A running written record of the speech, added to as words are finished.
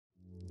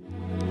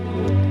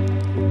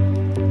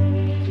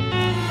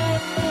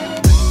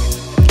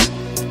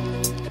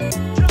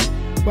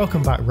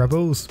Welcome back,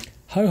 Rebels.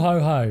 Ho, ho,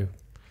 ho.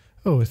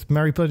 Oh, it's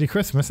Merry Bloody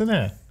Christmas, isn't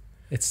it?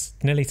 It's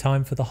nearly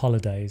time for the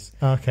holidays.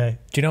 Okay.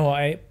 Do you know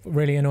what? It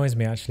really annoys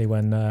me actually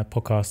when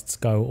podcasts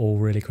go all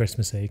really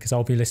Christmassy, because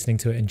I'll be listening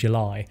to it in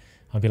July.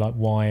 I'll be like,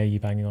 why are you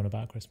banging on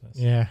about Christmas?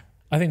 Yeah.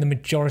 I think the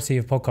majority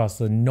of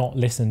podcasts are not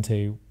listened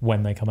to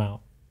when they come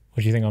out.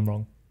 Or do you think I'm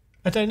wrong?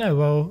 I don't know.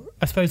 Well,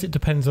 I suppose it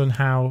depends on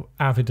how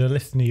avid a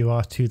listener you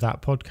are to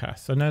that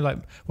podcast. I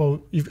know,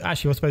 I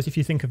suppose if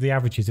you think of the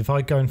averages, if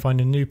I go and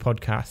find a new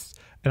podcast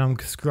and I'm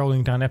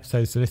scrolling down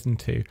episodes to listen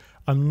to,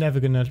 I'm never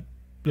going to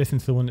listen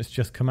to the one that's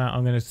just come out.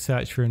 I'm going to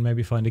search for and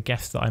maybe find a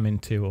guest that I'm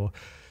into or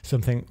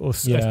something, or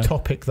a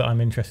topic that I'm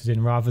interested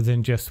in, rather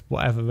than just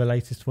whatever the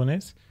latest one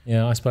is.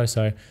 Yeah, I suppose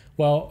so.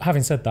 Well,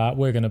 having said that,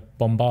 we're going to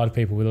bombard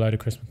people with a load of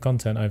Christmas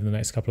content over the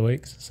next couple of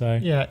weeks. So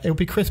yeah, it'll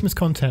be Christmas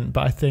content,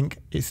 but I think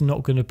it's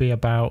not going to be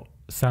about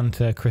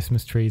Santa,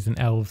 Christmas trees and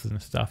elves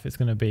and stuff. It's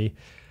going to be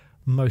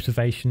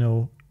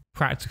motivational,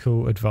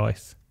 practical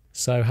advice.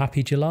 So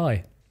happy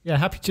July. Yeah,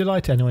 happy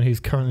July to anyone who's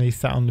currently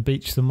sat on the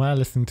beach somewhere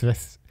listening to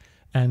this,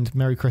 and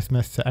Merry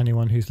Christmas to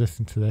anyone who's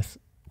listening to this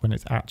when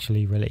it's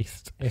actually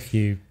released, if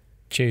you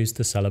choose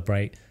to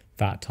celebrate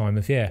that time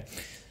of year.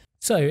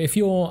 So if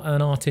you're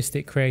an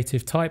artistic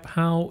creative type,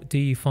 how do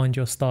you find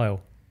your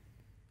style?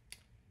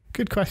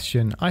 Good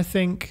question. I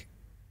think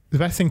the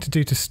best thing to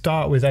do to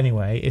start with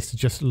anyway is to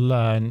just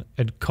learn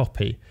and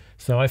copy.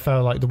 So I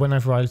feel like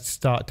whenever I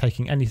start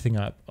taking anything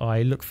up,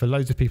 I look for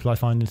loads of people I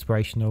find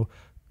inspirational,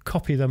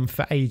 copy them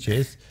for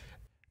ages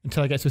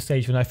until I get to a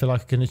stage when I feel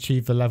like I can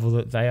achieve the level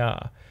that they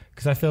are.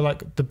 Because I feel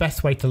like the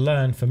best way to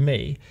learn for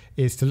me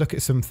is to look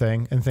at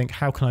something and think,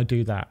 how can I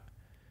do that?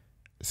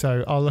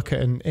 So I'll look at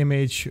an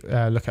image,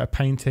 look at a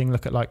painting,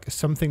 look at like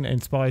something that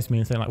inspires me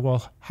and think like,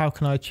 well, how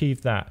can I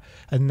achieve that?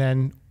 And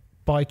then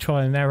by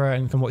trial and error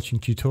and from watching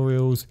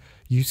tutorials,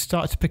 you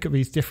start to pick up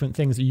these different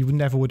things that you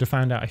never would have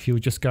found out if you were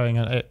just going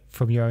at it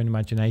from your own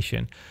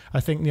imagination. I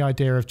think the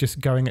idea of just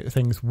going at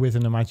things with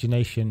an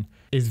imagination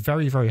is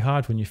very, very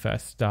hard when you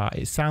first start.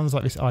 It sounds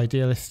like this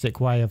idealistic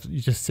way of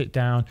you just sit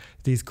down,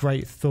 these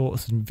great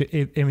thoughts and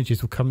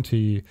images will come to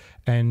you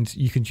and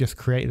you can just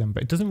create them.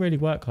 But it doesn't really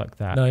work like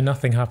that. No,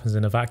 nothing happens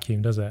in a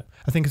vacuum, does it?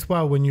 I think as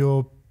well, when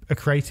you're a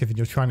creative and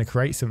you're trying to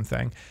create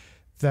something,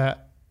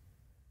 that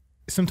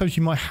sometimes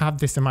you might have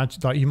this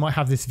you might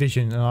have this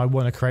vision and I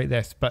want to create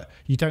this, but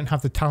you don't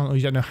have the talent or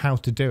you don't know how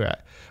to do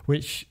it,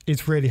 which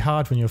is really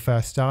hard when you're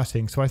first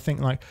starting. So I think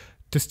like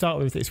to start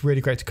with, it's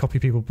really great to copy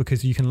people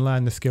because you can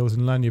learn the skills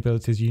and learn the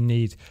abilities you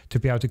need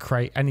to be able to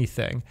create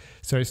anything.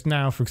 So it's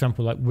now, for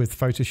example, like with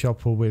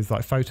Photoshop or with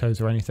like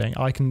photos or anything,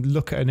 I can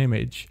look at an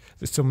image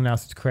that someone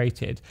else has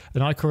created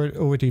and I could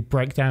already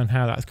break down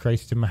how that's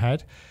created in my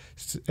head.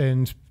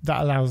 And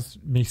that allows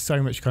me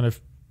so much kind of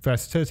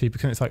versatility,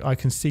 because it's like I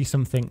can see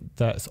something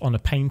that's on a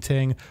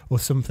painting or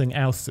something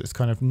else that's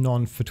kind of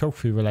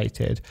non-photography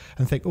related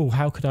and think, oh,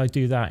 how could I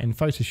do that in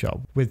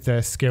Photoshop with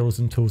the skills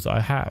and tools that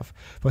I have?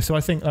 But so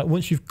I think like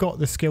once you've got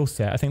the skill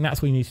set, I think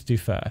that's what you need to do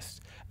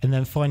first, and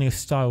then finding a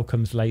style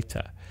comes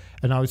later.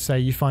 And I would say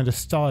you find a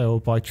style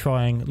by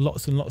trying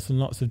lots and lots and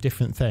lots of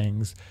different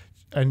things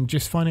and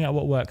just finding out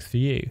what works for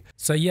you.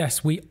 So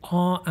yes, we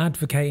are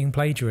advocating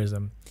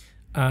plagiarism.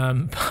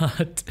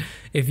 But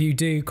if you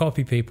do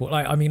copy people,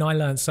 I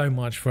learned so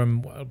much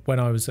from when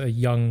I was a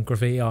young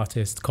graffiti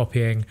artist,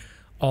 copying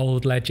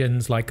old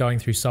legends, like going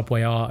through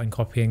Subway art and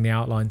copying the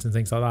outlines and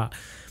things like that.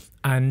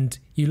 And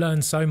you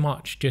learn so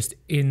much just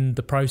in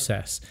the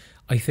process.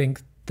 I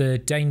think the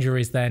danger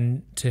is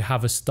then to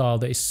have a style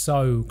that is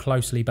so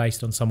closely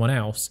based on someone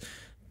else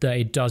that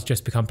it does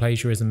just become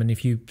plagiarism. And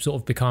if you sort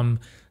of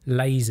become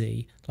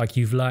lazy, like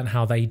you've learned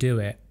how they do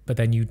it, but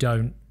then you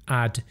don't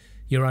add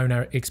your own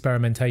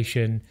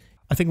experimentation.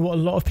 I think what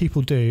a lot of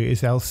people do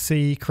is they'll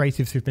see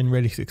creatives who've been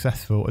really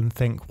successful and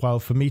think, well,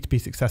 for me to be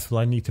successful,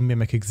 I need to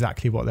mimic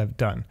exactly what they've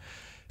done.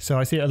 So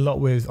I see it a lot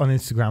on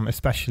Instagram,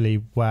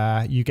 especially,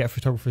 where you get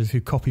photographers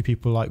who copy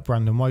people like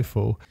Brandon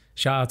Woeful.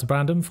 Shout out to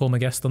Brandon, former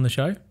guest on the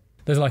show.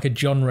 There's like a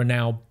genre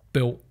now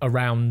built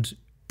around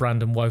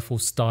Brandon Woeful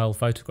style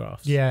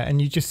photographs. Yeah,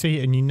 and you just see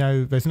it and you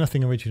know there's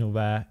nothing original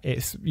there.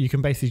 You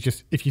can basically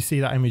just, if you see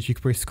that image, you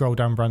can probably scroll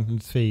down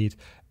Brandon's feed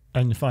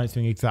and find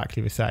something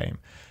exactly the same.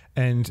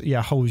 And yeah,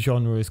 a whole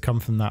genre has come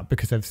from that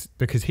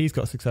because he's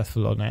got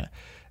successful on it.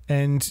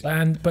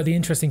 But the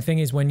interesting thing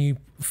is when you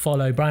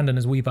follow Brandon,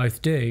 as we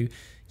both do,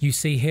 you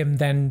see him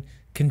then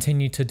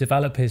continue to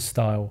develop his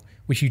style,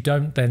 which you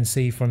don't then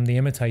see from the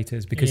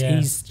imitators, because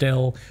he's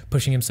still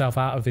pushing himself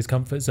out of his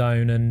comfort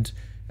zone and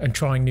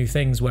trying new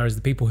things, whereas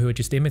the people who are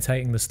just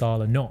imitating the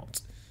style are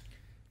not.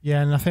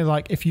 Yeah, and I feel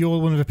like if you're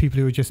one of the people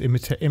who are just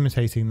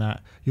imitating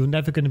that, you're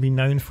never going to be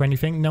known for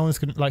anything. No one's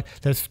going to, like,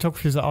 there's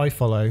photographers that I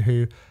follow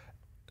who,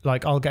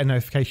 like, I'll get a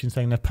notification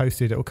saying they've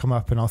posted, it will come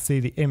up and I'll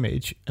see the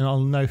image and I'll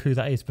know who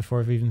that is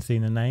before I've even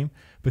seen the name,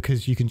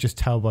 because you can just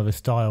tell by the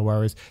style.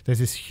 Whereas there's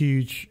this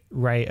huge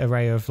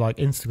array of like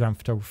Instagram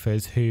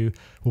photographers who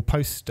will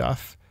post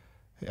stuff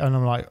and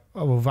I'm like,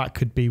 oh, well, that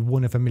could be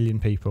one of a million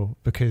people,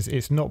 because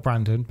it's not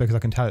Brandon, because I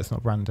can tell it's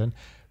not Brandon.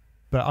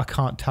 but I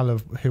can't tell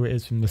who it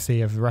is from the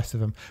sea of the rest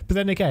of them. But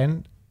then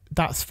again,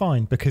 that's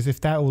fine, because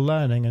if they're all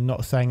learning and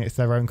not saying it's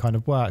their own kind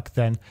of work,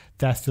 then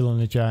they're still on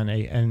a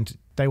journey and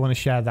they want to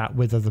share that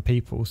with other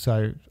people.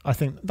 So I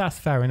think that's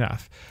fair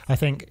enough. I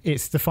think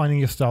it's defining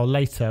your style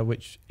later,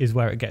 which is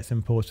where it gets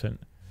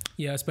important.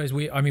 Yeah, I suppose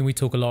we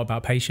talk a lot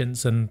about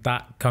patience, and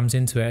that comes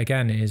into it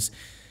again, is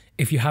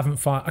if you haven't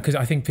found, because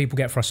I think people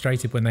get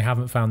frustrated when they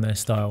haven't found their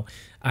style,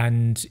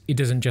 and it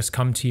doesn't just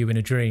come to you in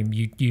a dream.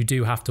 You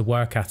do have to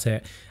work at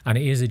it, and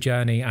it is a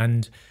journey.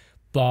 And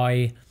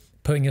by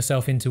putting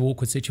yourself into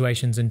awkward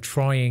situations and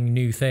trying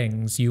new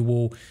things, you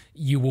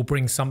will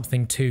bring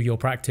something to your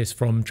practice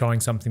from trying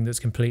something that's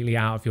completely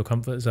out of your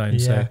comfort zone. Yeah.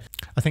 So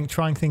I think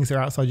trying things that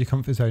are outside your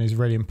comfort zone is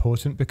really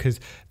important, because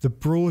the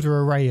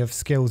broader array of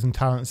skills and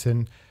talents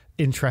and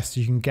interests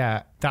you can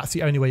get, that's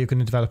the only way you're going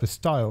to develop a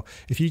style.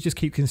 If you just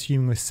keep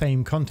consuming the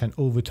same content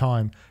all the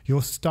time,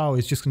 your style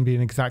is just going to be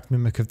an exact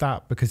mimic of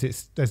that, because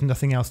there's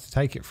nothing else to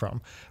take it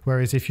from.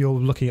 Whereas if you're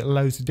looking at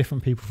loads of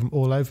different people from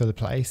all over the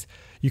place,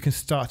 you can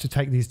start to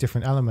take these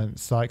different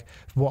elements. Like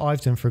what I've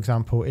done, for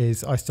example,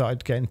 is I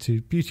started getting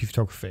into beauty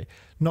photography,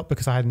 not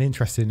because I had an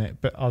interest in it,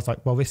 but I was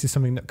like, well, this is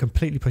something that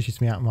completely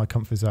pushes me out of my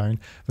comfort zone.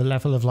 The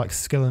level of like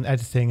skill and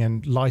editing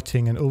and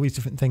lighting and all these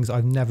different things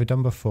I've never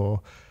done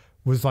before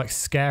was like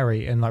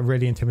scary and like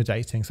really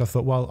intimidating. So I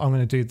thought, well, I'm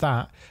going to do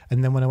that.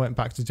 And then when I went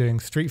back to doing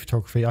street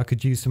photography, I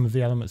could use some of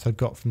the elements I'd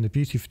got from the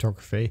beauty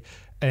photography,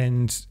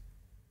 and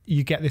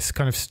you get this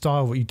kind of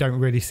style that you don't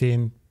really see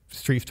in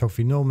street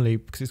photography normally,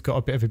 because it's got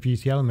a bit of a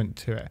beauty element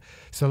to it.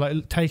 So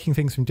like taking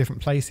things from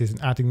different places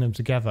and adding them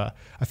together,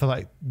 I feel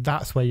like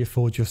that's where you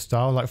forge your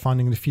style, like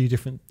finding a few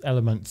different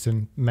elements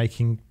and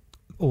making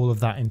all of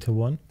that into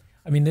one.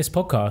 I mean, this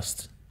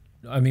podcast,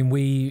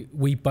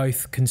 we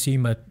both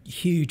consume a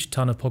huge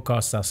ton of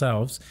podcasts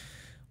ourselves.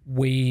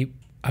 We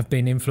have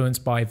been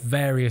influenced by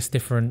various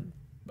different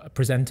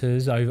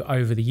presenters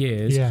over the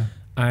years. Yeah.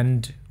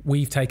 And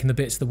we've taken the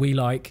bits that we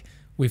like,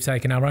 we've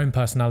taken our own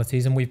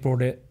personalities, and we've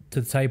brought it to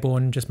the table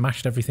and just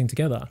mashed everything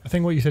together. I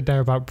think what you said there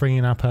about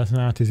bringing our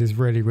personalities is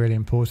really, really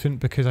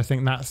important, because I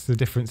think that's the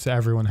difference that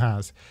everyone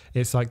has.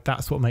 It's like,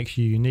 that's what makes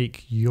you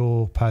unique,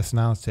 your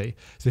personality.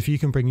 So if you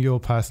can bring your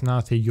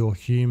personality, your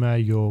humor,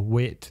 your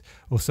wit,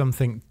 or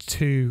something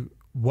to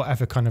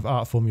whatever kind of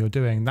art form you're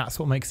doing, that's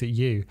what makes it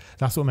you.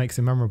 That's what makes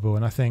it memorable.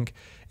 And I think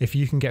if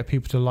you can get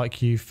people to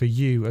like you for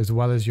you as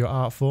well as your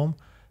art form,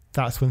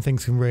 that's when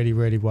things can really,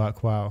 really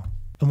work well.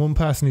 And one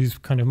person who's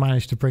kind of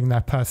managed to bring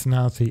their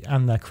personality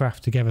and their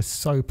craft together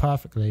so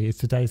perfectly is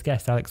today's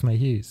guest, May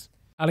Hughes.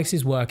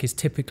 Alex's work is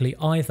typically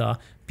either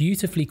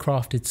beautifully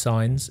crafted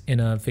signs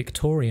in a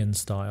Victorian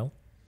style,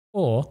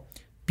 or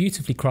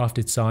beautifully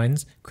crafted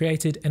signs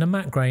created in a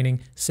Matt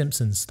Groening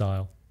Simpsons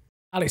style.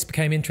 Alex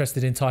became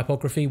interested in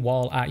typography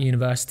while at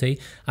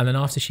university, and then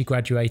after she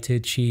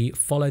graduated, she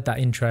followed that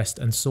interest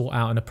and sought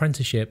out an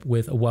apprenticeship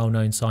with a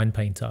well-known sign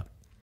painter.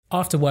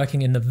 After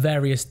working in the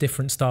various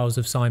different styles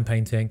of sign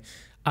painting,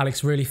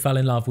 Alex really fell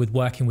in love with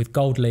working with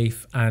gold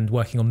leaf and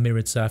working on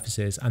mirrored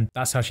surfaces, and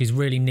that's how she's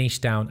really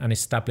niched down and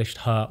established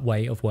her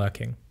way of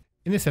working.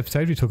 In this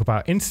episode, we talk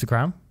about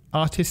Instagram,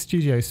 artist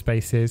studio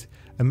spaces,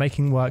 and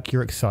making work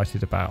you're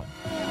excited about.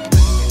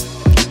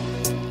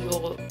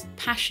 Your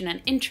passion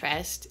and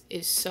interest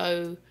is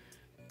so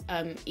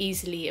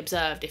easily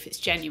observed if it's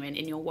genuine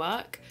in your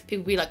work.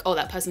 People be like, oh,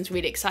 that person's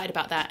really excited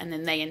about that, and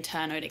then they in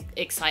turn are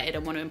excited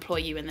and want to employ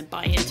you and then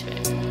buy into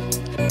it.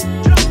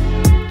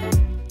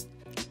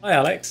 Hi,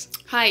 Alex.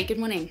 Hi, good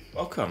morning.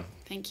 Welcome.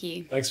 Thank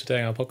you. Thanks for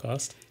doing our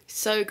podcast.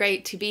 So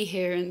great to be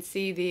here and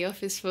see the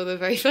office for the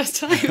very first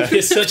time.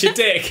 You're such a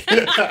dick.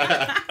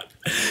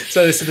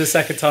 So this is the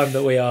second time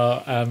that we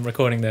are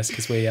recording this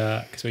because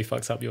we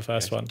fucked up your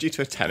first one. Due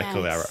to a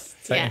technical error.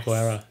 Technical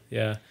error,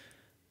 yeah.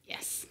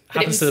 Yes.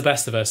 Happens to the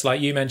best of us.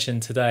 Like you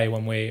mentioned today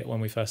when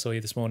we first saw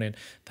you this morning,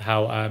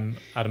 how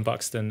Adam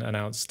Buxton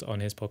announced on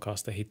his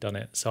podcast that he'd done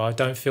it. So I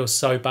don't feel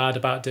so bad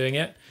about doing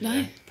it.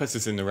 No. Puts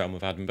us in the realm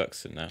of Adam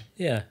Buxton now.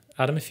 Yeah.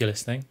 Adam, if you're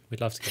listening,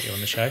 we'd love to get you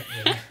on the show.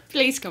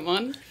 Please come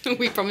on.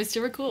 We promised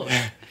to record.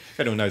 If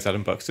anyone knows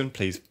Adam Buxton,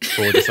 please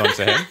forward this on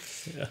to him.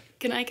 Yeah.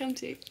 Can I come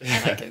too?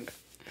 I like him.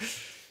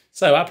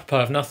 So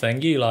apropos of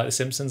nothing, you like The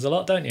Simpsons a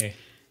lot, don't you?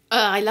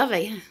 I love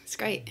it. Yeah, it's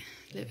great.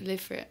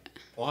 Live for it.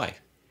 Why?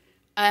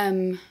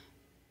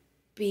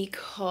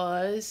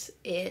 Because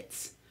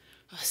it's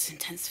an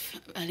intense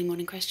early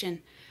morning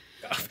question.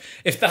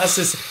 If that's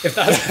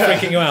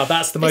freaking you out,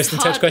 that's the most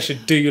intense question.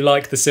 Do you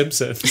like The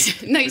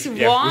Simpsons? No, it's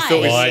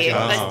why.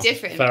 That's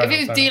different. Fair If enough,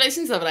 it was do you like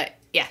Simpsons, I'd be like,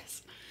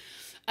 yes.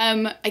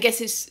 I guess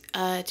it's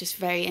just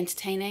very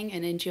entertaining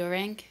and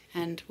enduring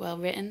and well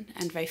written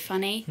and very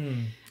funny.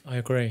 I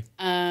agree.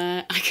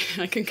 I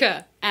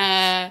concur.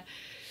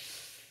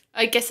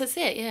 I guess that's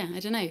it. Yeah,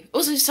 I don't know.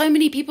 Also, so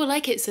many people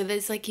like it, so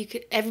there's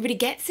like everybody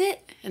gets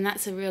it, and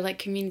that's a real like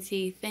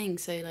community thing.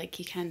 So like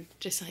you can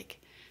just like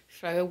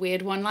throw a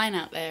weird one line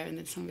out there, and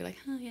then someone will be like,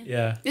 oh yeah.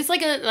 Yeah. It's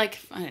like I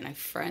don't know,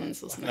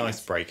 Friends or something. An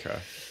icebreaker.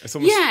 It's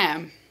almost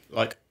yeah.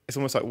 like it's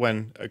almost like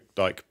when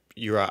like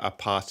you're at a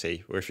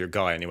party, or if you're a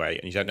guy anyway,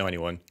 and you don't know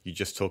anyone, you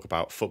just talk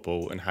about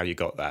football and how you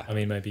got there. I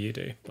mean, maybe you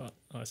do, but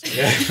I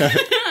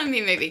I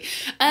mean, maybe.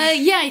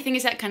 Yeah, I think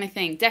it's that kind of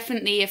thing.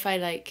 Definitely, if I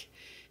like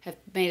have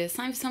made a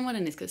sign for someone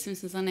and it's got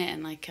Simpsons on it,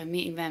 and like I'm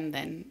meeting them,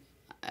 then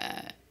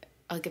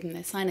I'll give them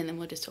their sign, and then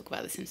we'll just talk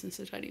about the Simpsons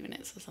for 20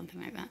 minutes or something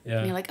like that. Yeah.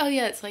 And you're like, oh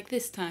yeah, it's like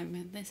this time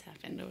and this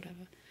happened or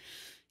whatever.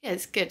 Yeah,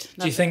 it's good.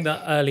 Do you think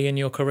that early in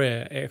your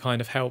career it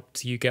kind of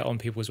helped you get on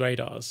people's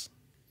radars?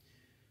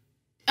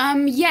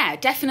 Yeah,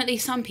 definitely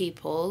some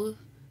people.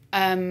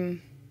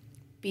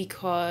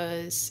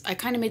 Because I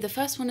kind of made the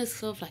first one as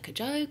sort of like a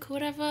joke or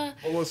whatever.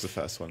 What was the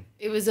first one?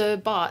 It was a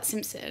Bart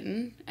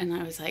Simpson, and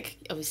I was like,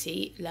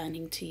 obviously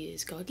learning to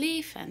use gold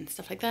leaf and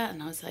stuff like that,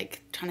 and I was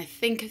like trying to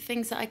think of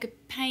things that I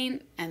could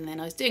paint, and then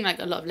I was doing like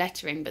a lot of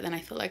lettering, but then I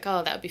thought like,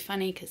 oh, that would be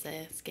funny because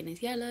their skin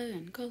is yellow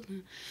and gold,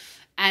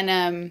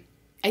 and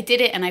I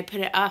did it and I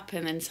put it up,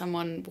 and then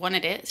someone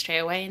wanted it straight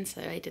away, and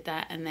so I did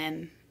that, and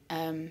then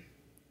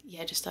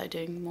yeah, just started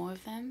doing more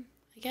of them,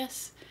 I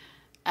guess.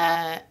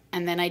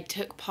 And then I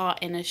took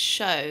part in a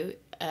show,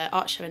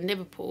 art show in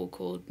Liverpool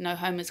called No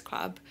Homers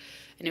Club,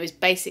 and it was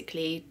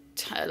basically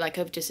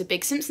just a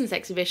big Simpsons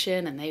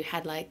exhibition, and they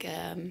had like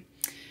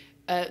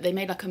they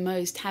made like a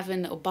Moe's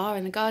Tavern little bar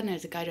in the garden. There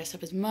was a guy dressed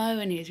up as Moe,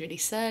 and he was really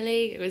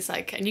surly. It was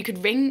like, and you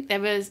could ring.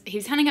 He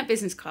was handing out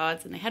business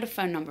cards, and they had a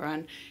phone number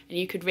on, and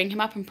you could ring him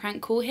up and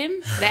prank call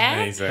him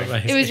there. Amazing.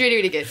 It was really,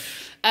 really good.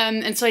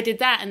 And so I did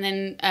that, and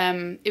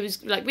then it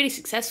was like really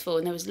successful,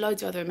 and there was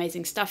loads of other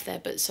amazing stuff there.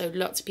 But so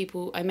lots of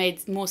people, I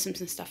made more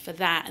Simpsons stuff for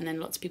that, and then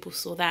lots of people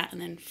saw that, and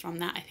then from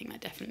that, I think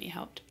that definitely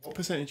helped. What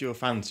percentage of your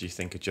fans do you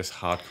think are just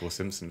hardcore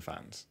Simpson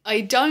fans?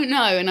 I don't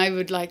know, and I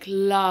would like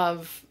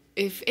love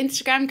if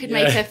Instagram could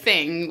make a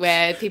thing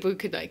where people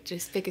could like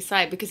just pick a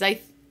side, because I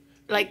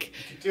like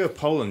you could do a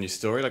poll on your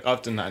story. Like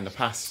I've done that in the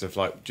past of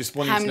like just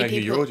wanting to know who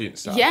your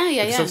audience are. Yeah,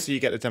 because obviously you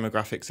get the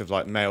demographics of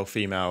like male,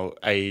 female,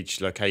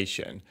 age,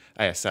 location,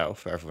 ASL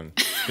for everyone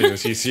who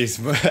use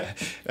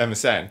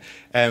MSN.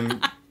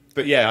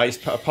 But yeah, I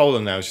used to put a poll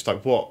on there. I was just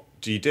like, what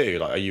do you do?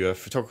 Like, are you a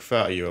photographer?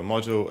 Are you a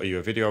model? Are you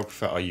a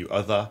videographer? Are you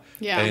other?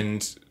 Yeah.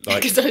 And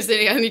like, because those are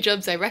the only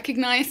jobs I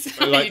recognise.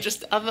 Like, you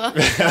just other.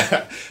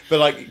 But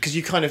like, because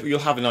you'll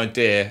have an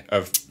idea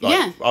of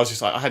like, I was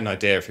just like, I had an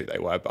idea of who they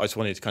were, but I just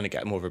wanted to kind of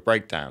get more of a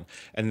breakdown.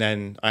 And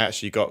then I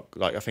actually got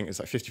like, I think it's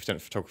like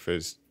 50%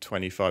 photographers,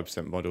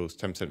 25% models,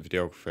 10%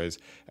 videographers,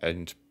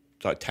 and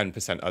like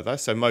 10% other.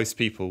 So most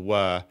people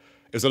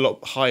it was a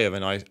lot higher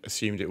than I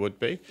assumed it would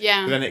be.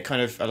 Yeah. But then it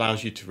kind of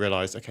allows you to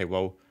realise, okay,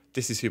 well,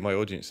 this is who my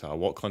audience are.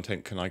 What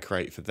content can I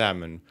create for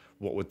them, and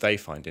what would they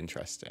find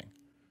interesting?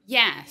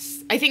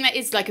 Yes, I think that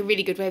is like a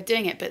really good way of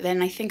doing it. But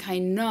then I think I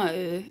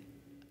know,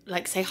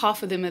 like, say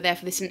half of them are there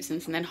for The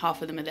Simpsons, and then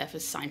half of them are there for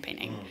sign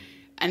painting,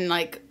 and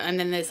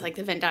then there's like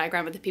the Venn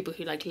diagram of the people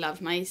who like love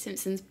my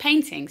Simpsons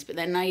paintings. But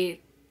then my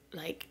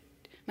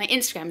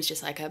Instagram is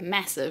just like a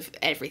mess of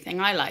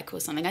everything I like, or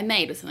something I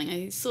made, or something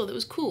I saw that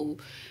was cool.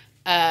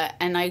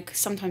 And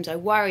sometimes I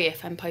worry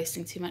if I'm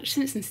posting too much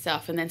Simpsons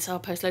stuff, and then so I'll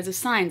post loads of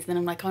signs, and then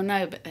I'm like, oh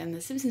no, but then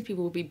the Simpsons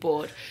people will be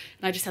bored,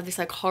 and I just have this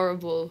like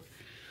horrible.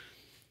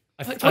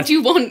 What do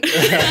you want?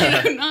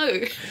 I don't know.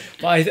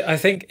 But I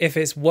think if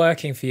it's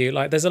working for you,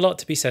 like there's a lot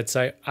to be said.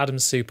 So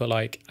Adam's super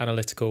like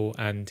analytical,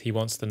 and he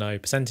wants to know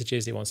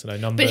percentages, he wants to know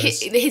numbers.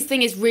 But his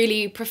thing is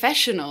really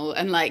professional,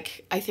 and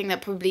like I think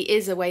that probably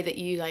is a way that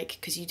you like,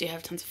 because you do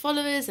have tons of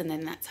followers, and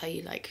then that's how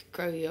you like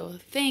grow your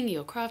thing,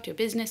 your craft, your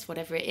business,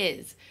 whatever it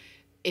is.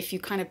 If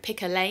you kind of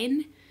pick a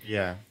lane,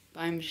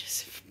 I'm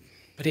just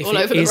all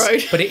over the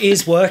road. But it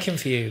is working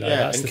for you, though. Yeah,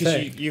 that's and the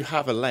thing. because you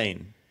have a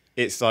lane,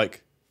 it's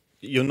like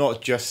you're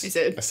not just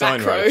a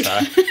sign road?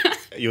 writer.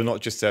 You're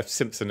not just a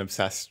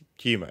Simpson-obsessed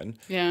human.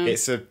 Yeah,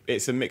 it's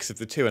a mix of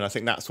the two, and I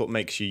think that's what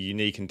makes you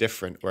unique and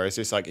different. Whereas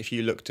it's like if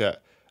you looked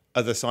at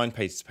other sign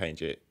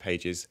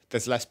pages,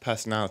 there's less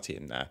personality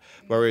in there.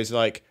 Whereas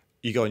like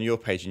you go on your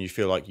page and you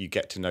feel like you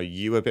get to know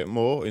you a bit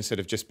more instead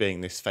of just being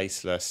this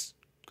faceless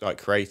like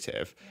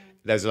creative. Yeah.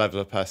 There's a level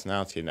of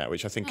personality in there,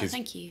 which I think is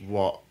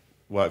what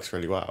works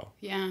really well.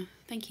 Yeah,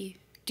 thank you.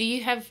 Do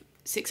you have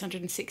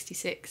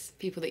 666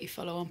 people that you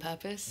follow on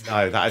purpose?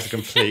 No, that is a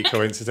complete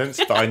coincidence,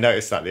 but I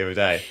noticed that the other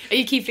day. Are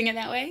you keeping it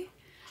that way?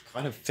 I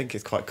kind of think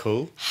it's quite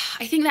cool.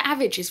 I think the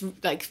average is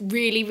like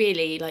really,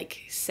 really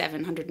like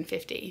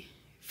 750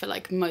 for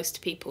like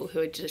most people who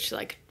are just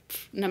like,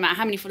 no matter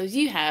how many followers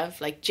you have,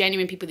 like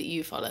genuine people that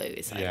you follow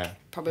is like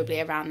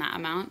probably around that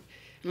amount.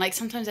 And like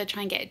sometimes I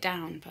try and get it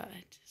down, but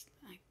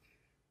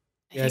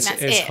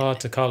it's hard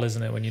to cull,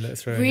 isn't it, when you look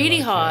through? Really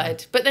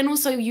hard. But then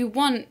also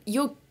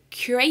you're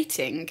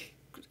curating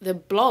the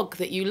blog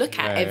that you look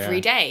at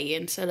every day.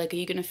 And so like, are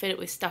you going to fill it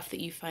with stuff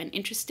that you find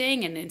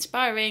interesting and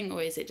inspiring,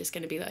 or is it just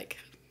going to be like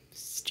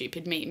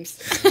stupid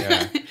memes?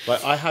 Yeah.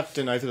 Like I have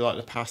done over like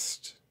the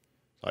past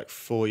like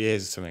 4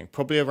 years or something,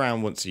 probably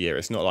around once a year.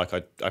 It's not like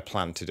I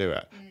plan to do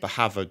it, but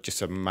have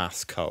just a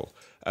mass cull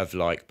of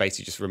like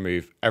basically just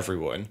remove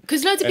everyone.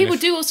 Because loads of people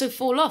do also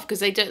fall off because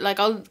they don't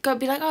like, I'll go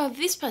be like, oh,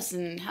 this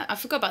person, I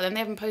forgot about them, they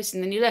haven't posted,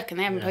 and then you look and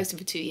they haven't posted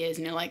for 2 years,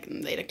 and you're like,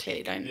 they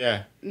clearly don't,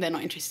 they're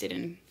not interested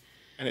in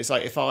And it's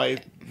like, if I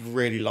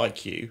really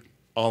like you,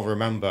 I'll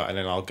remember, and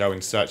then I'll go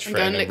and search for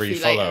it and then look for you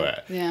refollow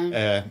later. it.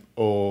 Yeah.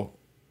 Or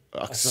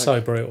That's so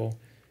brutal.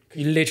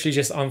 You literally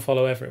just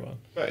unfollow everyone.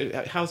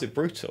 but how's it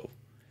brutal?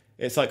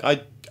 It's like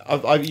you I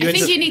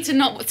think you need to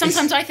not.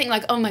 Sometimes I think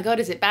like, oh my god,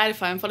 is it bad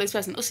if I unfollow this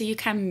person? Also, you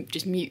can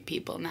just mute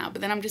people now,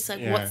 but then I'm just like,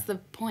 what's the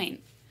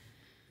point?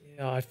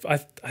 Yeah,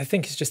 I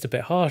think it's just a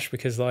bit harsh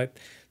because like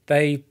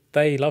they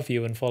love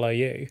you and follow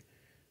you,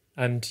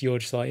 and you're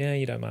just like, yeah,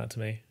 you don't matter to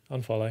me.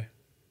 Unfollow.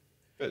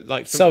 But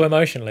like So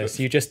emotionless.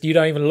 You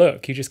don't even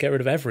look. You just get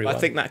rid of everyone. I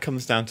think that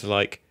comes down to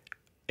like,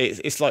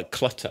 it's like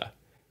clutter.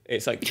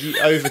 It's like you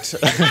over.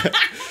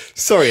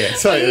 sorry. I'm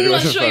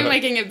not sure you're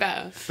making it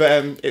better.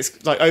 But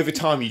it's like over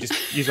time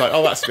you're like,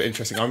 oh, that's a bit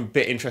interesting. I'm a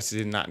bit interested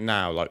in that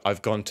now. Like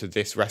I've gone to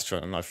this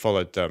restaurant and I've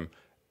followed them,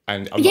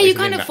 and I'm not you even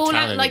kind in of that fall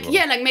town out. Like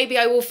anymore. like maybe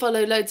I will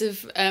follow loads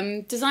of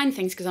design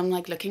things because I'm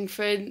like looking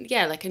for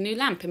like a new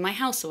lamp in my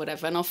house or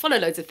whatever, and I'll follow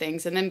loads of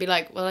things and then be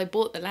like, well, I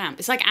bought the lamp.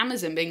 It's like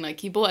Amazon being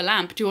like, you bought a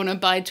lamp. Do you want to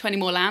buy 20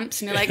 more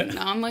lamps? And you're like,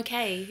 no, I'm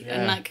okay.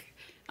 And like,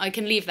 I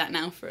can leave that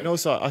now for. And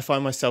also, I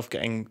find myself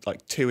getting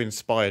like too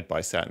inspired by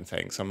certain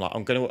things. I'm like,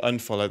 I'm going to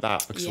unfollow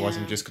that because otherwise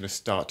I'm just going to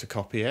start to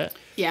copy it.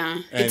 Yeah,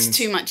 it's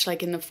too much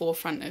like in the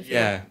forefront of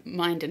your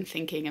mind and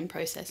thinking and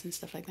process and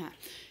stuff like that.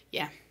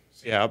 Yeah.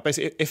 Yeah,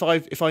 basically,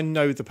 if I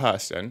know the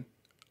person,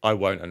 I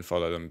won't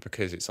unfollow them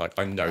because it's like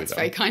I know That's them.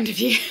 very kind of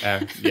you.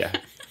 Yeah,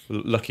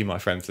 lucky my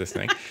friends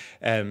listening.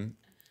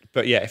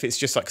 But yeah, if it's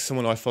just like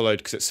someone I followed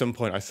because at some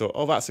point I thought,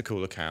 oh, that's a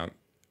cool account,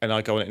 and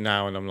I go on it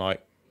now and I'm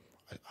like,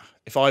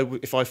 if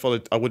I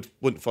followed, I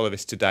wouldn't follow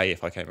this today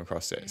if I came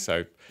across it.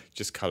 So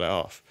just cull it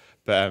off.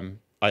 But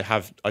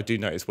I do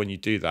notice when you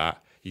do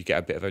that, you get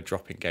a bit of a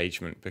drop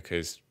engagement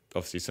because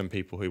obviously some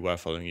people who were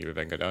following you are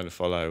then going to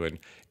unfollow, and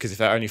because if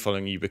they're only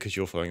following you because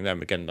you're following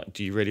them, again, like,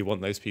 do you really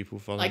want those people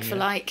following Like for you?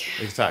 like.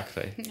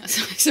 Exactly.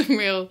 That's some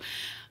real.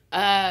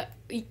 I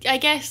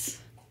guess.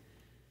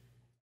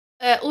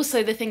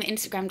 Also, the thing that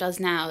Instagram does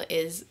now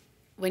is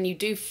when you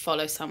do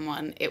follow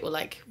someone, it will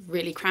like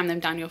really cram them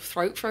down your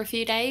throat for a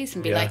few days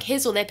and be like,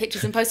 here's all their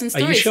pictures and posts and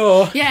stories. Are you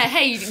sure? Yeah,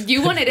 hey,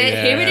 you wanted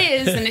it, here it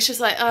is. And it's just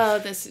like, oh,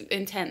 that's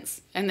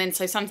intense. And then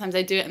so sometimes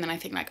I do it and then I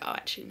think like, oh,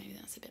 actually, maybe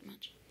that's a bit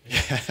much.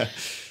 Yeah.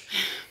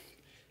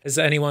 Has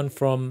anyone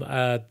from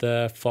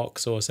the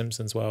Fox or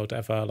Simpsons world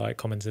ever like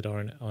commented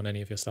on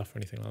any of your stuff or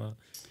anything like that?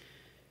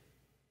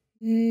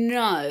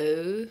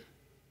 No,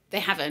 they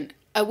haven't.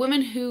 A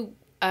woman who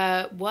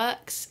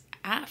works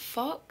at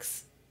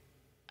Fox,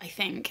 I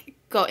think,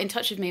 got in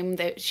touch with me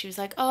and she was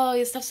like, oh,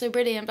 your stuff's so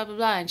brilliant, blah, blah,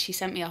 blah. And she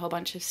sent me a whole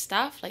bunch of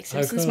stuff, like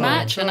Simpsons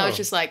merch. And I was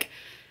just like,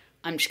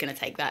 I'm just going to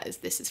take that as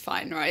this is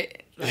fine,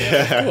 right?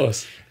 Like, Of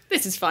course.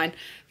 This is fine.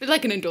 But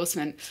like an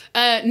endorsement.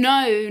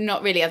 No,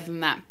 not really other than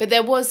that. But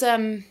there was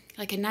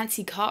like a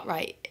Nancy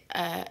Cartwright.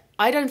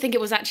 I don't think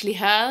it was actually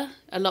her.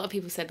 A lot of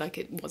people said like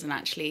it wasn't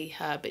actually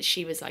her, but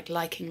she was like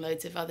liking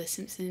loads of other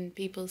Simpson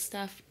people's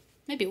stuff.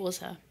 Maybe it was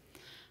her.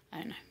 I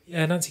don't know.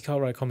 Yeah, Nancy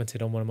Cartwright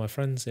commented on one of my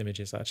friend's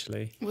images,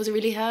 actually. Was it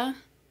really her?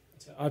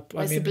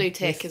 Where's the blue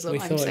tick is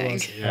what I'm saying.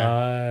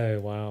 Oh,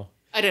 wow.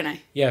 I don't know.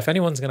 Yeah, if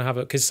anyone's going to have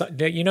it, because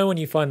you know when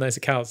you find those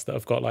accounts that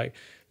have got like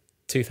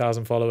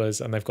 2,000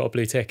 followers and they've got a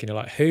blue tick and you're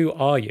like, who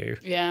are you?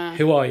 Yeah.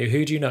 Who are you?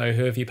 Who do you know?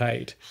 Who have you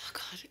paid? Oh,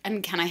 God.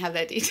 And can I have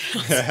their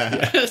details?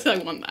 Because I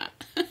want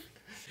that.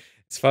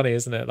 It's funny,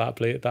 isn't it?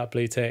 That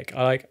blue tick.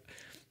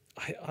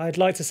 I'd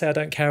like to say I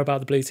don't care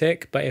about the blue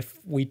tick, but if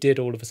we did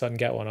all of a sudden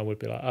get one, I would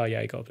be like, oh yeah,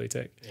 you got a blue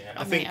tick. Yeah,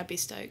 I think I'd be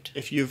stoked.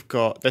 If you've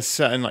got, there's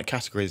certain like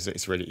categories that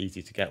it's really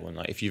easy to get one.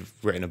 Like if you've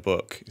written a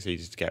book, it's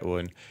easy to get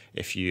one.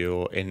 If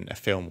you're in a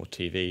film or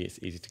TV, it's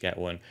easy to get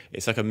one.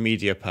 It's like a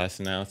media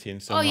personality in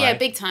some way. Oh yeah,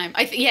 big time.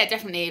 Yeah,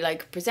 definitely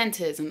like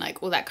presenters and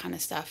like all that kind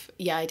of stuff.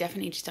 Yeah, I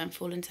definitely just don't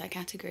fall into that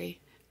category.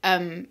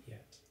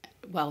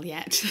 Well,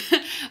 yet.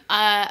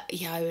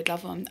 Yeah, I would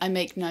love one. I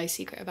make no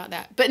secret about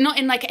that. But not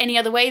in like any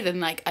other way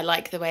than like I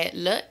like the way it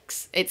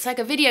looks. It's like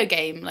a video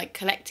game, like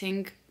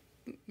collecting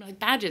like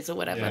badges or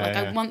whatever.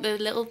 I want the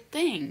little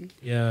thing.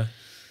 Yeah.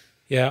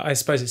 Yeah, I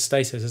suppose it's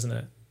status, isn't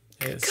it?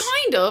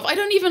 Kind of. I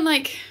don't even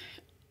like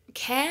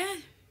care.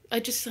 I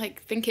just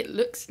like think it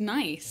looks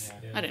nice.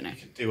 Yeah. I don't know. You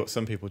could do what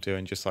some people do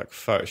and just like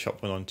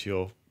Photoshop one onto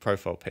your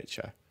profile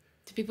picture.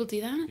 Do people do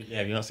that? Yeah,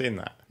 have you not seen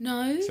that?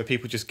 No. So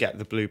people just get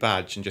the blue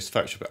badge and just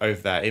Photoshop it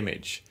over their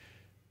image.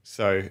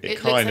 So it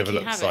kind of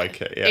looks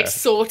like it. Yeah. It's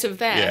sort of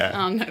there. Yeah.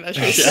 Oh no, that's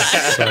really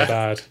sad. So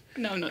bad.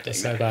 No, I'm not doing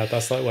That's so bad.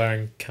 That's like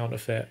wearing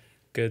counterfeit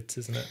goods,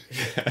 isn't it?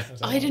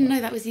 I didn't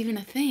know that was even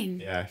a thing.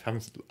 Yeah, it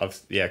happens.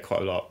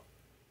 Quite a lot.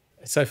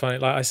 It's so funny.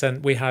 Like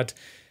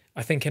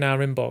I think in our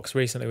inbox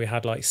recently we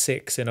had like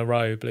 6 in a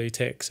row blue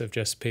ticks of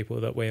just people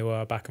that we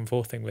were back and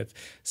forthing with.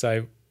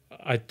 So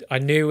I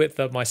knew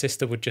that my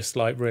sister would just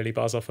like really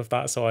buzz off of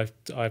that, so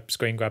I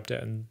screen grabbed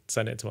it and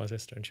sent it to my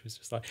sister, and she was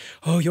just like,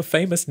 "Oh, you're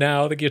famous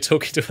now that you're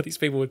talking to all these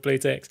people with blue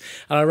ticks."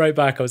 And I wrote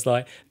back, I was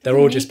like, "They're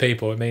all just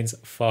people. It means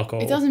fuck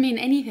all." It doesn't mean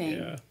anything.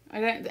 Yeah.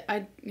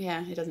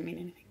 It doesn't mean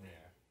anything.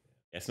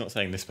 It's not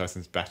saying this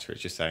person's better.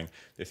 It's just saying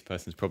this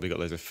person's probably got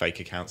loads of fake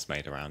accounts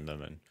made around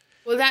them, and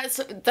Well,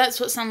 that's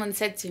what someone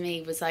said to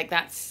me, was like,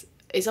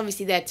 it's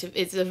obviously there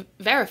it's a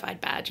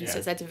verified badge, and so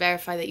it's there to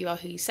verify that you are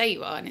who you say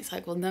you are. And it's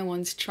like, well, no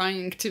one's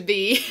trying to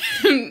be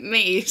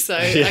me, so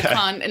I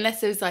can't,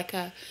 unless there's like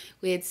a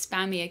weird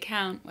spammy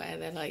account where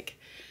they're like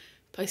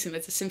posting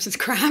loads of Simpsons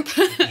crap.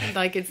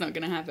 Like, it's not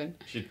going to happen.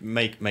 You should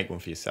make one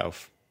for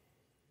yourself.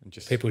 And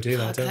just People do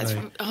that, don't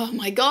they? Oh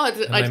my god!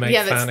 And they make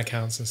fan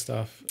accounts and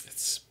stuff.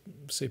 It's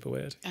super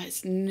weird.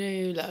 It's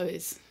new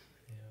lows.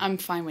 Yeah. I'm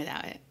fine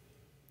without it.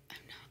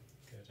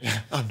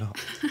 I'm not.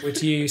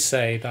 Would you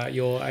say that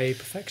you're a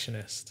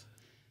perfectionist?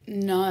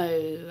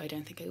 No, I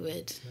don't think I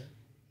would.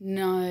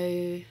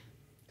 No.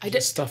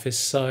 This stuff is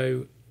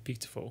so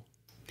beautiful.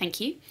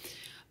 Thank you.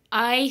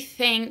 I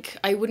think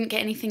I wouldn't get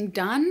anything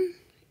done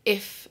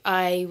if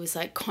I was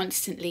like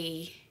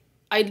constantly...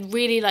 I'd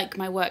really like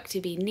my work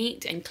to be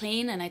neat and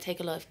clean, and I take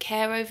a lot of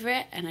care over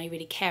it, and I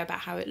really care about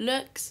how it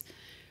looks.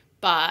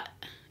 But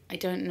I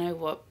don't know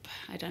what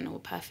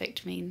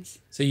perfect means.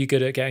 So you're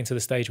good at getting to the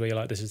stage where you're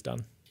like, this is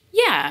done?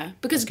 Yeah,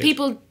 because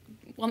people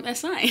want their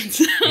signs.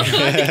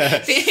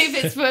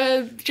 If it's for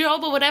a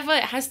job or whatever,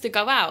 it has to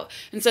go out.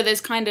 And so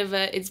there's kind of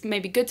it's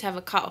maybe good to have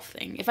a cut-off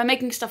thing. If I'm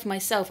making stuff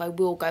myself, I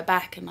will go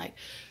back and like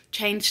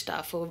change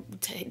stuff, or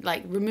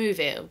like remove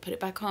it or put it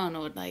back on,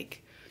 or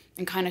like,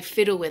 and kind of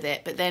fiddle with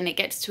it. But then it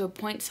gets to a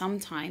point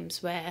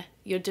sometimes where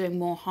you're doing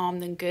more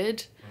harm than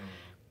good,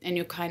 and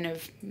you're kind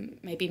of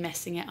maybe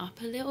messing it up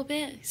a little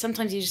bit.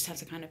 Sometimes you just have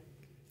to kind of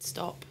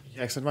stop.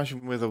 Yeah, because I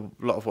imagine with a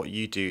lot of what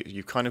you do,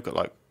 you've kind of got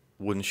like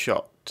one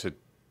shot to...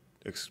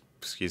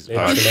 Excuse the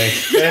pun.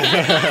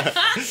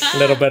 A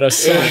little bit of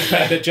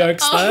the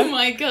jokes there. Oh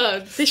my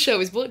god, this show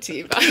is brought to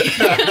you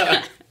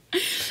by...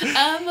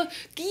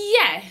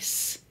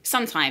 yes,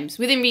 sometimes,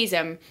 within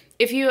reason.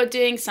 If you are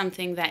doing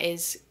something that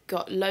is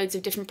got loads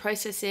of different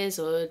processes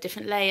or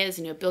different layers,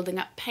 and you're building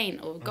up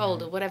paint or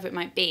gold or whatever it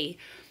might be,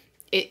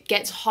 it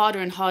gets harder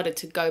and harder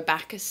to go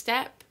back a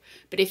step.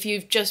 But if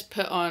you've just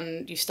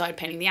you started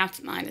painting the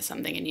outline or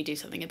something, and you do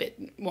something a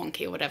bit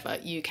wonky or whatever,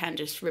 you can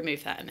just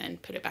remove that and then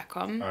put it back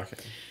on. Okay.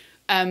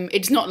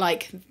 It's not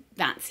like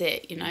that's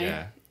it, you know.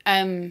 Yeah.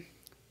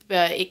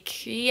 But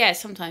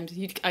sometimes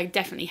I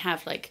definitely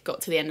have like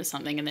got to the end of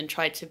something and then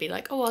tried to be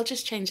like, oh, I'll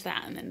just change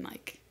that, and then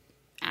like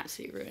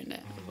absolutely ruined it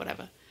or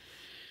whatever.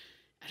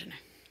 I don't know.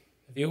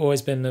 Have you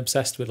always been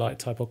obsessed with like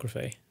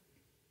typography?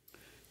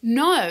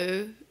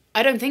 No,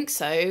 I don't think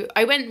so.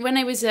 When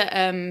I was at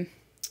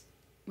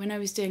when I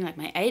was doing like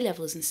my A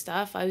levels and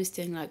stuff, I was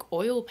doing like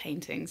oil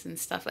paintings and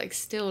stuff, like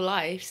still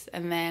lifes,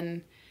 and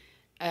then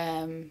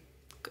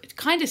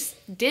kind of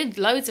did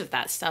loads of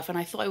that stuff, and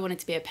I thought I wanted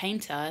to be a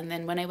painter. And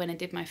then when I went and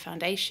did my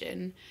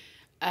foundation,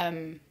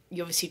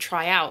 you obviously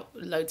try out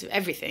loads of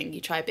everything.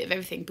 You try a bit of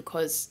everything,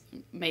 because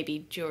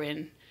maybe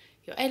during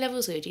your A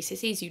levels or your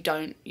GCSEs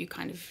you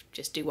kind of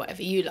just do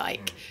whatever you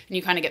like, and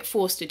you kind of get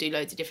forced to do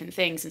loads of different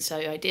things. And so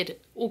I did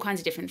all kinds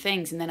of different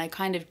things, and then I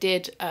kind of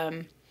did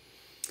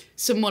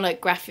some more like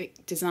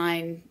graphic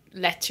design,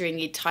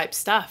 lettering-y type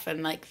stuff,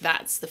 and like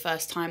that's the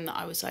first time that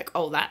I was like,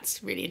 oh,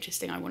 that's really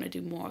interesting, I want to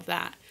do more of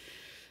that.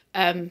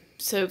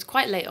 So it was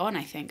quite late on,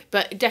 I think,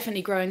 but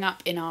definitely growing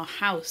up in our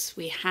house,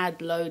 we had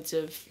loads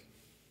of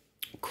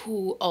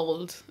cool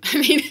old, I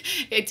mean,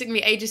 it took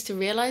me ages to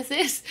realise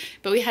this,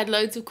 but we had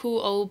loads of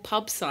cool old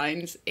pub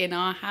signs in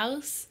our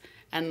house,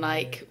 and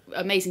like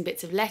amazing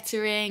bits of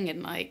lettering,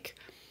 and like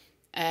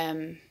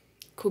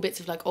cool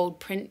bits of like old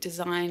print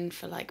design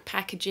for like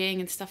packaging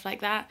and stuff like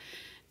that.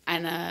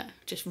 And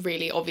just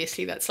really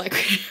obviously that's like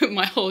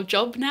my whole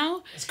job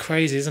now. It's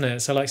crazy, isn't it?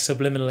 So like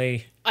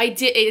subliminally...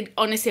 It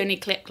honestly only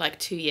clicked like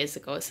 2 years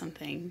ago or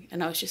something.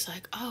 And I was just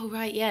like, oh,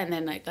 right, yeah. And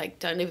then I like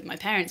don't live with my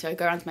parents, so I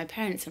go around to my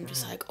parents and I'm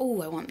just like,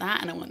 oh, I want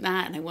that and I want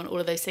that. And I want all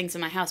of those things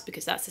in my house,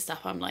 because that's the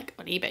stuff I'm like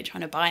on eBay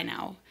trying to buy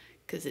now,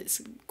 because it's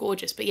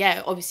gorgeous. But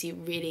yeah, obviously it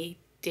really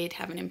did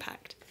have an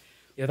impact.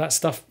 Yeah, that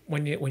stuff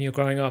when you're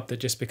growing up, that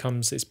just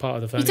becomes, it's part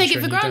of the furniture. You take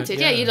it for granted,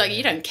 yeah.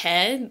 You don't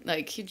care,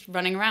 like you're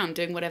running around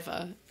doing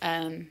whatever.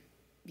 And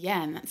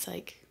that's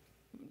like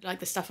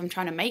the stuff I'm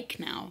trying to make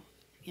now,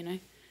 you know.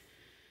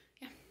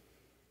 Yeah.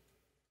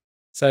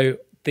 So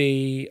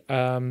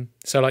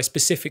like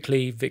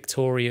specifically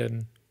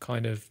Victorian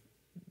kind of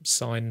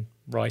sign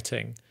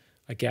writing,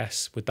 I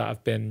guess, would that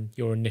have been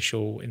your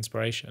initial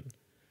inspiration?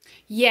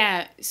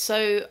 Yeah.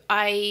 So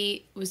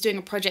I was doing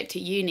a project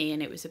at uni,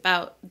 and it was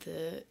about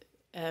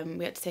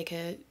we had to take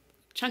a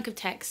chunk of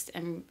text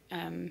and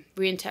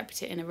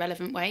reinterpret it in a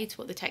relevant way to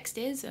what the text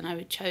is, and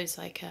I chose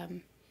like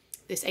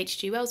this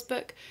H.G. Wells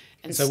book.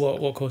 And so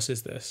what course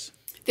is this?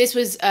 This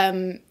was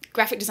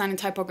graphic design and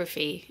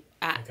typography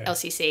at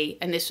LCC,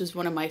 and this was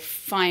one of my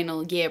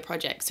final year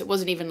projects. It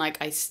wasn't even like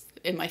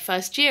in my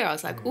first year I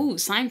was like, ooh,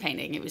 sign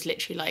painting. It was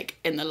literally like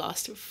in the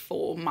last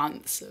 4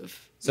 months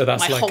of so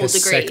that's my like whole a degree.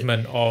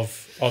 segment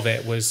of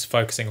it was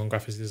focusing on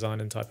graphic design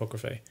and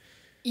typography.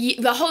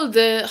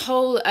 The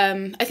whole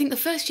I think the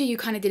first year you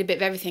kind of did a bit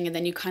of everything, and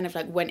then you kind of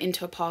like went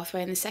into a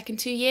pathway in the second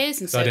 2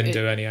 years. And so I didn't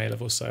do any A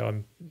levels, so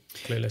I'm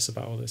clueless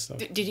about all this stuff.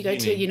 Did you go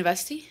to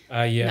university?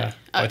 Yeah,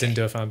 No. I didn't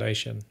do a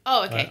foundation.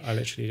 Oh, okay. I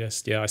literally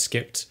just I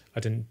skipped. I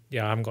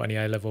haven't got any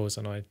A levels,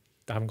 and I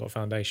haven't got a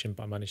foundation,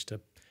 but I managed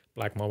to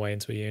blag my way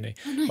into a uni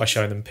by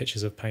showing them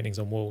pictures of paintings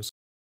on walls.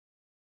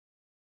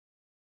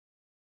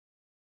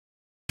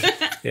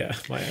 Yeah,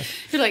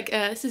 You're like,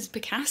 this is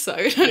Picasso.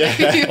 I don't know if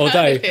you've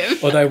heard of him.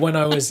 although when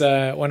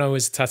I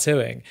was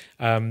tattooing,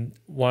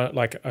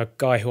 like a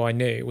guy who I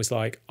knew was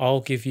like, "I'll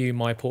give you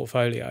my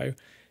portfolio."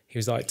 He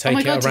was like,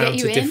 "Take it around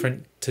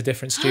to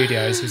different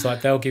studios." He was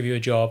like, "They'll give you a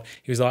job."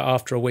 He was like,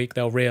 "After a week,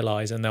 they'll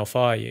realise and they'll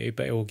fire you,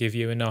 but it will give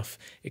you enough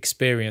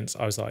experience."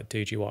 I was like,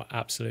 "Dude, you are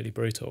absolutely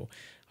brutal."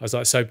 I was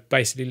like, so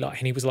basically, like,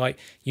 and he was like,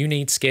 "You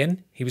need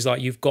skin." He was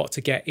like, "You've got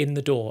to get in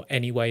the door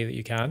any way that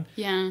you can."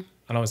 Yeah.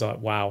 And I was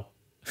like, "Wow."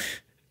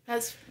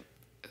 That's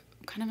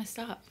kind of messed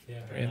up. Yeah,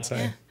 very insane.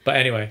 Yeah. But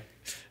anyway,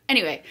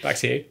 back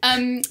to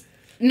you.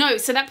 No,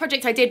 so that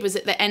project I did was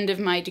at the end of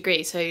my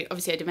degree. So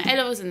obviously I did my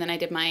A-levels, and then I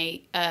did my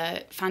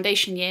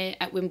foundation year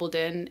at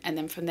Wimbledon, and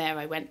then from there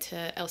I went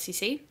to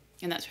LCC,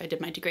 and that's where I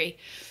did my degree.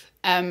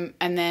 And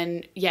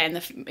then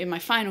in my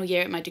final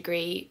year at my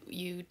degree,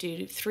 you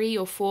do 3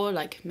 or 4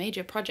 like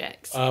major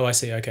projects. Oh, I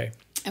see. Okay.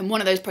 And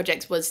one of those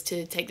projects was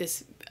to take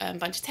this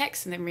bunch of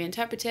text and then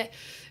reinterpret it.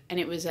 And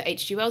it was a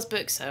H.G. Wells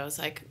book, so I was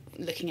like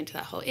looking into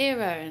that whole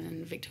era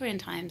and Victorian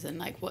times and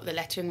like what the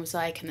lettering was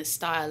like and the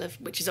style of,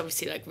 which is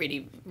obviously like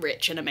really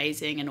rich and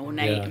amazing and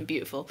ornate and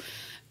beautiful.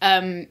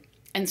 And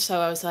so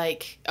I was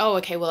like, oh,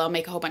 okay, well, I'll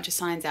make a whole bunch of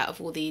signs out of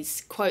all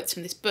these quotes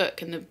from this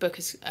book. And the book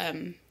is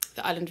The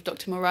Island of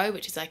Dr. Moreau,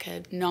 which is like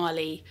a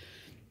gnarly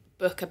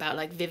book about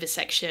like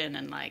vivisection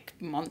and like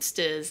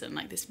monsters and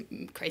like this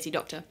crazy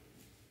doctor.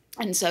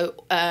 And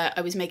so I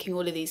was making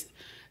all of these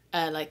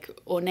like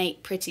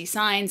ornate, pretty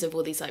signs of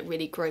all these like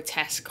really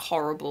grotesque,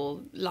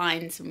 horrible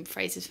lines and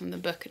phrases from the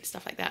book and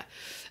stuff like that.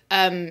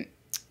 And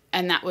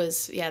that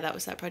was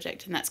that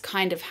project. And that's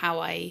kind of how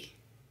I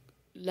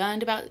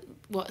learned about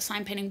what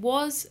sign painting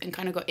was and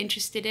kind of got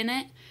interested in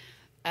it.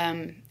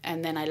 And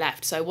then I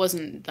left. So I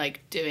wasn't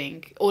like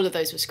doing, all of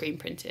those were screen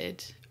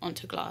printed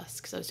onto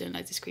glass because I was doing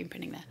loads of screen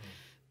printing there.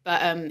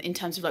 But in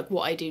terms of like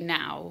what I do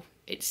now,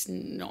 it's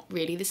not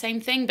really the same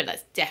thing, but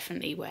that's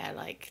definitely where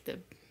like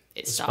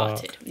it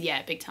started.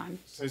 Yeah, big time.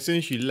 So as soon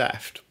as you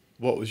left,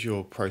 what was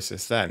your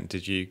process then?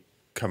 Did you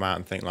come out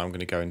and think, like, I'm going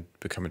to go and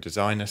become a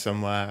designer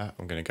somewhere?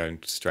 I'm going to go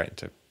straight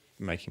into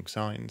making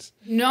signs?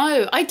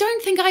 No, I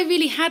don't think I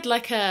really had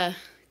like a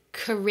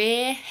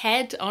career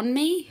head on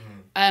me.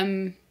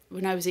 When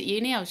I was at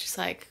uni, I was just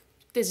like,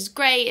 this is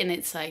great. And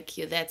it's like,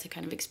 you're there to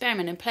kind of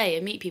experiment and play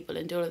and meet people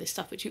and do all of this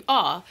stuff, which you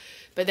are.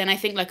 But then I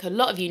think like a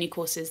lot of uni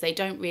courses, they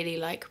don't really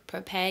like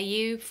prepare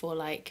you for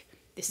like,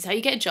 this is how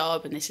you get a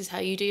job and this is how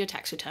you do your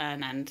tax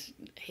return and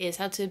here's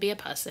how to be a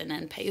person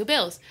and pay your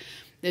bills.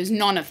 There's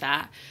none of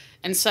that.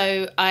 And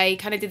so I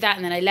kind of did that,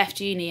 and then I left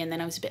uni, and then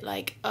I was a bit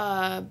like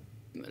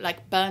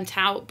burnt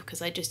out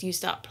because I just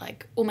used up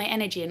like all my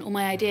energy and all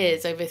my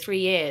ideas over 3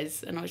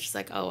 years. And I was just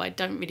like, oh, I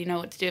don't really know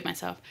what to do with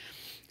myself.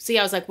 So yeah,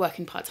 I was like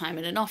working part-time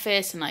in an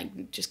office and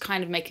like just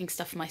kind of making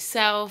stuff for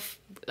myself,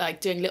 like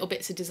doing little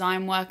bits of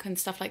design work and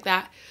stuff like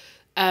that.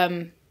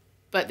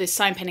 But this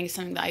sign painting is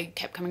something that I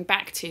kept coming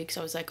back to because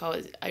I was like,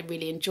 oh, I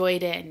really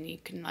enjoyed it, and you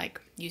can like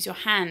use your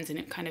hands, and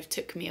it kind of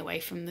took me away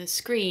from the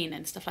screen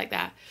and stuff like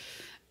that.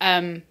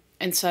 And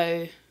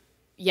so,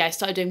 yeah, I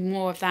started doing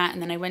more of that,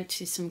 and then I went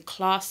to some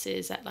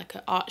classes at like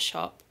an art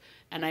shop,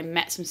 and I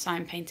met some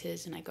sign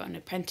painters, and I got an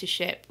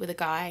apprenticeship with a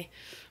guy,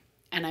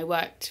 and I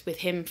worked with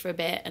him for a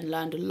bit and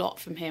learned a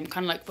lot from him,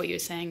 kind of like what you were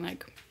saying,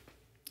 like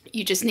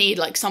you just need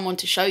like someone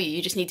to show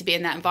you just need to be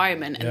in that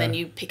environment, and then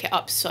you pick it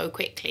up so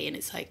quickly, and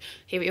it's like,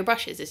 here are your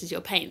brushes, this is your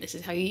paint, this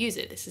is how you use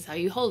it, this is how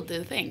you hold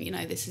the thing, you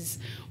know, this is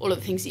all of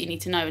the things that you need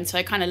to know. And so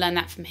I kind of learned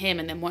that from him,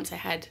 and then once I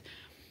had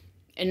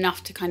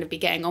enough to kind of be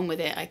getting on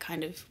with it, I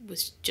kind of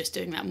was just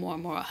doing that more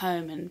and more at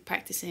home and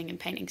practicing and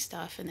painting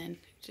stuff, and then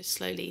just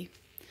slowly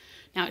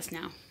now.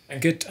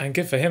 And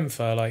good for him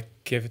for like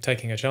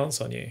taking a chance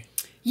on you.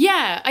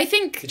 Yeah, I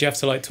think. Did you have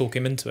to like talk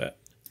him into it?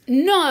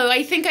 No,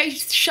 I think I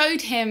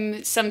showed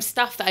him some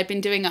stuff that I'd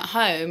been doing at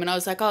home, and I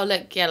was like, oh,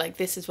 look, yeah, like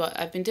this is what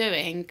I've been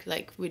doing.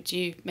 Like, would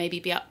you maybe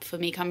be up for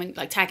me coming,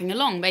 like tagging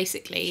along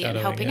basically and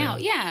helping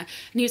out? Yeah. And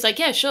he was like,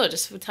 yeah, sure,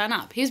 just turn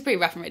up. He was a pretty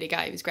rough and ready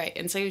guy. He was great.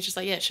 And so he was just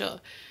like, yeah,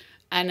 sure.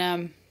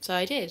 And so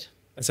I did.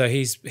 And so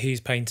he's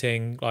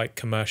painting like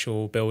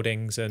commercial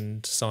buildings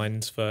and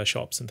signs for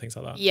shops and things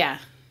like that.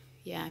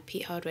 Yeah,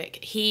 Pete Hardwick.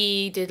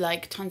 He did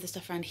like tons of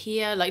stuff around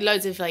here, like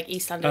loads of like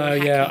East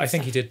London. Yeah, I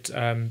think he did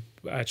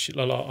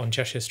actually a lot on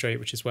Cheshire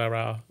Street, which is where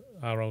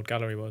our old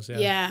gallery was.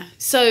 Yeah.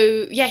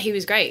 So yeah, he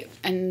was great,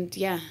 and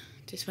yeah,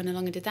 just went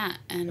along and did that.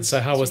 And so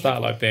how was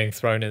that like being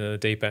thrown in at the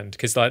deep end?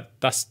 Because like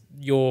that's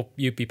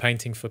you'd be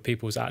painting for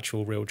people's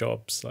actual real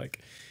jobs, like.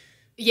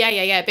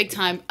 Yeah, big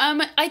time.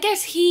 I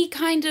guess he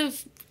kind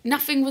of,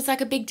 nothing was like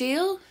a big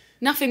deal.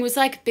 Nothing was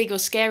like big or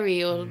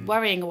scary or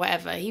worrying or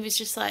whatever. He was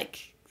just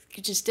like,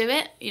 could just do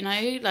it, you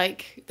know,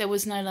 like there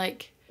was no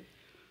like,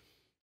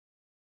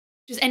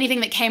 just anything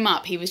that came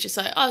up, he was just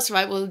like, oh, it's all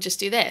right, we'll just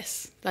do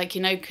this. Like,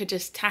 you know, could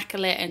just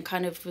tackle it and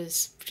kind of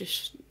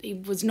he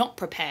was not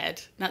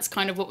prepared. That's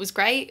kind of what was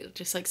great.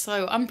 Just like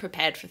so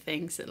unprepared for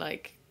things that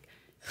like,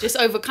 just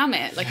overcome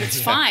it. Like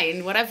it's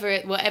fine,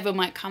 whatever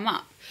might come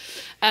up.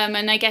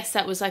 And I guess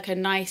that was like a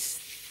nice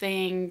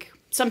thing.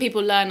 Some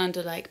people learn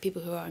under like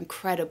people who are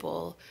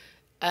incredible.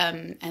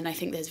 And I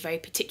think there's very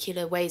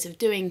particular ways of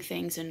doing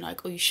things and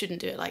like, oh, you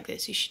shouldn't do it like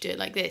this. You should do it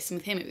like this. And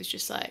with him, it was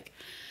just like,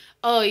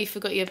 oh, you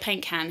forgot your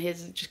paint can.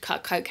 Here's just cut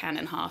a Coke can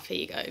in half. Here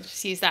you go.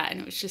 Just use that. And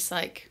it was just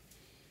like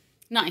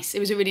nice. It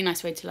was a really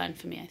nice way to learn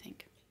for me, I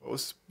think. What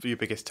was your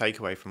biggest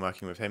takeaway from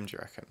working with him, do you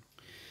reckon?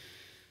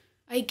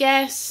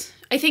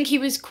 I think he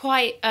was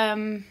quite,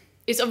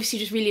 it's obviously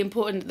just really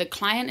important that the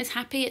client is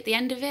happy at the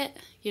end of it,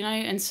 you know?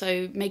 And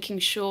so making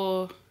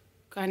sure,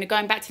 kind of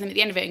going back to them at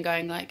the end of it and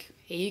going like,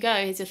 here you go,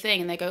 here's a thing.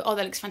 And they go, oh,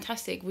 that looks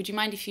fantastic. Would you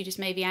mind if you just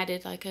maybe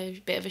added like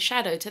a bit of a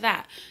shadow to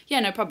that?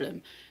 Yeah, no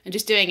problem. And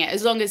just doing it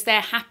as long as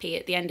they're happy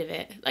at the end of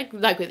it. Like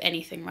with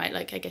anything, right?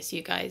 Like I guess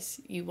you guys,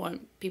 you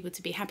want people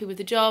to be happy with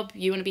the job.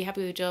 You want to be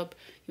happy with the job.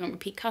 You want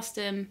repeat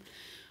custom,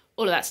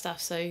 all of that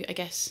stuff. So I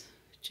guess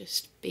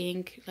just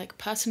being like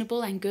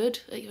personable and good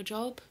at your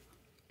job.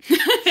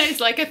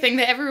 It's like a thing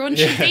that everyone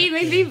should be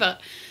maybe,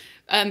 but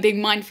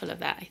being mindful of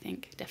that, I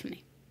think,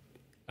 definitely.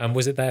 And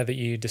was it there that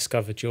you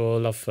discovered your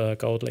love for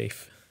gold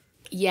leaf?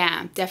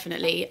 Yeah,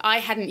 definitely. I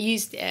hadn't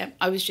used it.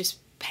 I was just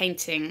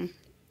painting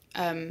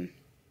on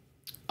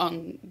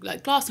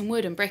like glass and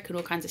wood and brick and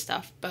all kinds of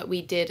stuff. But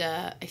we did,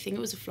 I think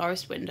it was a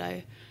florist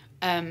window,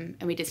 and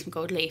we did some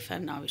gold leaf,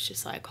 and I was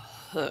just like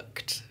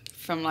hooked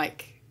from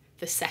like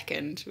the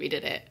second we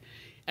did it.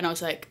 And I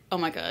was like, oh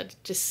my God,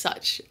 just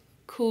such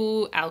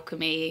cool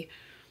alchemy,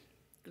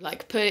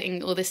 like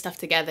putting all this stuff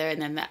together,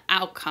 and then the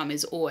outcome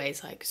is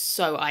always like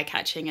so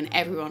eye-catching and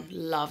everyone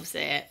loves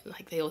it.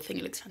 Like they all think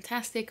it looks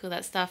fantastic, all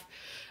that stuff.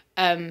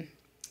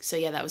 So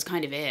yeah, that was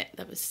kind of it.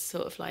 That was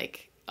sort of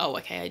like, oh,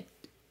 okay,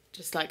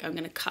 I'm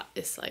going to cut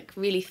this like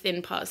really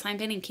thin part of sign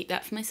painting and keep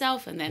that for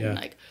myself. And then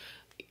like,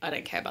 I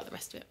don't care about the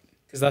rest of it.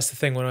 Because that's the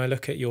thing, when I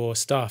look at your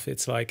stuff,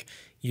 it's like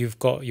you've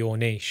got your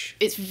niche.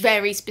 It's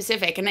very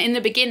specific. And in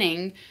the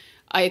beginning,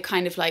 I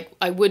kind of like,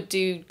 I would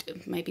do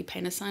maybe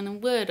paint a sign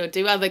on wood or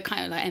do other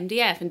kind of like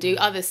MDF and do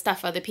other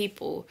stuff, other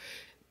people.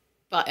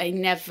 But I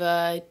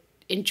never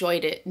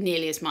enjoyed it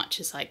nearly as much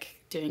as like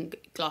doing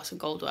glass and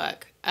gold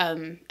work.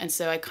 And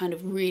so I kind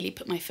of really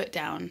put my foot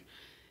down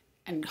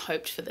and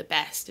hoped for the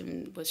best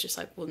and was just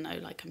like, well, no,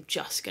 like I'm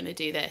just going to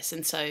do this.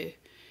 And so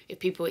if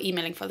people were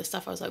emailing for other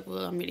stuff, I was like,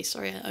 well, I'm really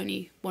sorry, I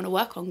only want to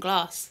work on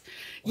glass.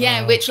 Wow.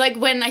 Yeah, which like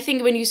when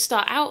you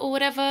start out or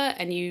whatever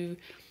and you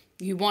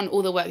want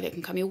all the work that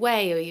can come your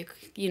way, or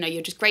you know,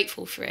 you're just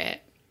grateful for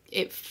it.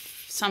 It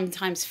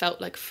sometimes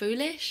felt like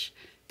foolish,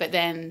 but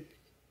then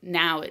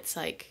now it's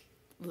like,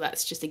 well,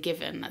 that's just a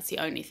given. That's the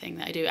only thing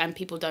that I do. And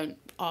people don't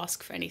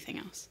ask for anything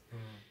else,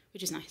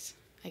 which is nice,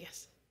 I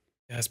guess.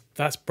 Yeah,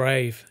 that's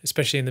brave,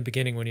 especially in the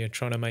beginning when you're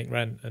trying to make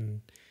rent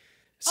and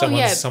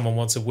someone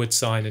wants a wood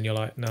sign and you're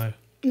like, no.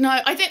 No,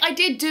 I think I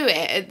did do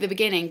it at the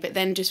beginning, but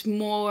then just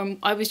more,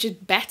 I was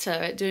just better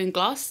at doing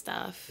glass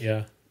stuff.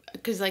 Yeah.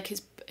 Because like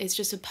it's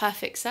just a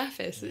perfect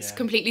surface. It's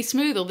completely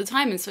smooth all the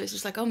time. And so it's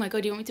just like, oh my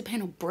God, you want me to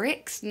paint on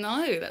bricks?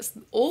 No, that's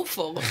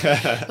awful.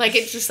 Like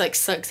it just like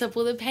sucks up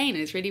all the paint.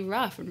 It's really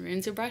rough and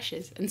ruins your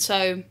brushes. And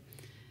so,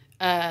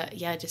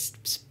 I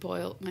just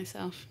spoiled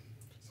myself.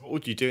 What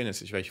would you do in a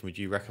situation? Would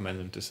you recommend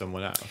them to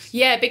someone else?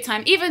 Yeah, big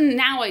time. Even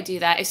now I do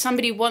that. If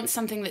somebody wants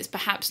something that's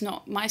perhaps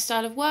not my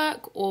style of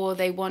work, or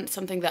they want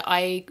something that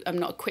I am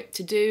not equipped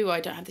to do, or I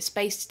don't have the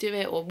space to do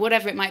it, or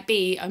whatever it might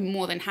be, I'm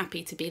more than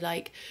happy to be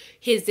like,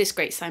 here's this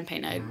great sign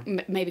painter,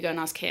 maybe go and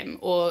ask him.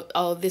 Or,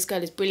 oh, this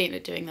girl is brilliant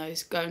at doing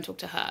those, go and talk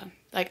to her.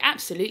 Like,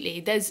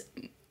 absolutely. There's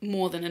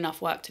more than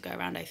enough work to go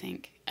around, I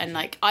think. And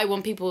like, I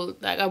want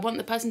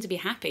the person to be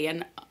happy,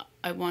 and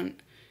I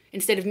want...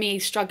 Instead of me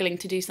struggling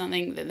to do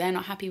something that they're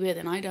not happy with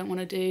and I don't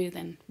want to do,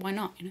 then why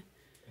not, you know?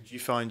 Do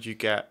you find you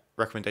get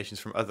recommendations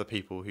from other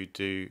people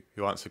who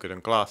aren't so good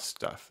on glass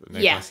stuff? And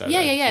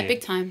Yeah,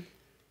 big time.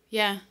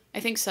 Yeah, I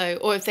think so.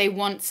 Or if they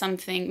want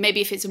something, maybe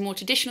if it's a more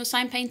traditional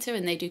sign painter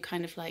and they do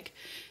kind of like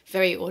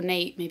very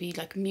ornate, maybe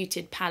like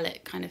muted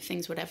palette kind of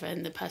things, whatever,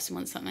 and the person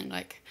wants something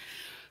like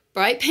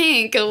bright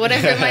pink or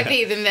whatever it might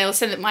be, then they'll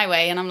send it my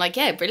way and I'm like,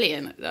 yeah,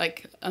 brilliant.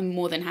 Like, I'm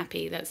more than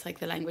happy. That's like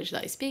the language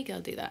that I speak.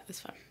 I'll do that.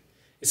 It's fine.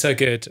 It's so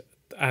good.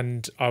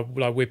 And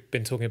we've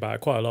been talking about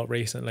it quite a lot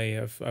recently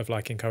of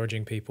like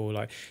encouraging people,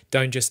 like,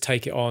 don't just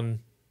take it on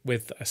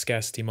with a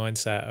scarcity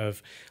mindset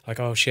of like,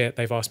 oh shit,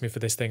 they've asked me for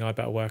this thing, I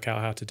better work out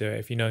how to do it.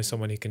 If you know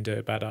someone who can do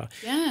it better,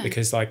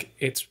 because like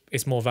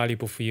it's more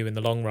valuable for you in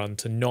the long run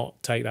to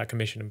not take that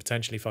commission and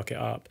potentially fuck it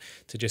up,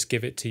 to just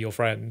give it to your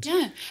friend.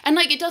 Yeah. And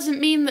like, it doesn't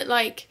mean that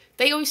like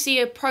they obviously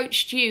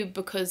approached you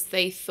because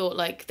they thought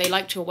like they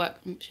liked your work.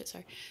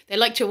 They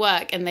liked your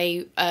work and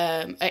they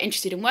are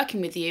interested in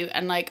working with you.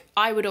 And like,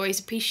 I would always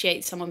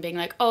appreciate someone being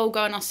like, oh,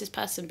 go and ask this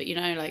person, but you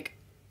know, like,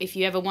 if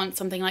you ever want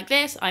something like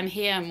this, I'm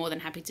here, I'm more than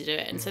happy to do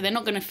it. And so they're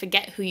not going to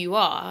forget who you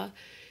are.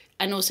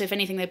 And also, if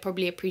anything, they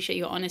probably appreciate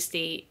your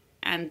honesty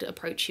and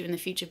approach you in the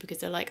future because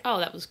they're like, oh,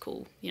 that was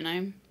cool, you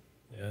know?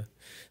 Yeah.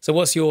 So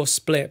what's your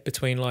split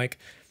between like,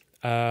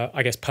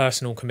 I guess,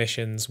 personal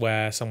commissions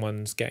where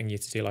someone's getting you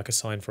to do like a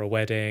sign for a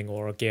wedding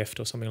or a gift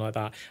or something like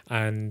that,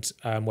 and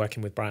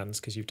working with brands,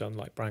 because you've done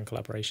like brand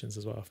collaborations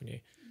as well, haven't you?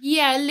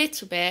 Yeah, a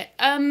little bit.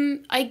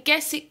 I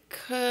guess it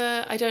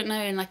could, I don't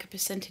know, in like a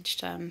percentage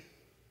term.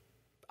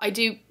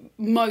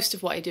 Most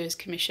of what I do is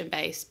commission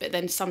based, but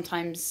then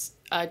sometimes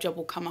a job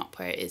will come up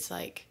where it is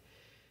like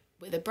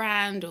with a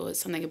brand or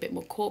something a bit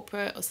more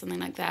corporate or something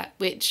like that,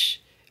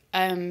 which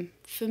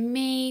for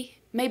me,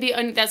 maybe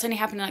that's only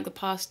happened in like the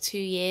past 2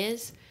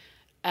 years.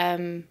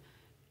 And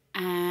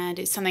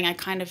it's something I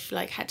kind of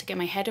like had to get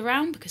my head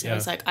around because I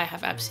was like, I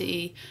have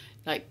absolutely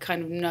like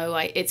kind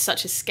of it's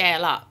such a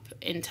scale up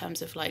in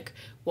terms of like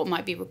what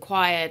might be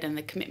required and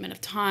the commitment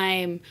of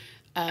time.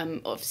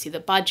 Obviously the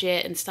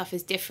budget and stuff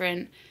is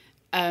different.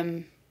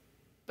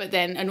 But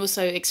then, and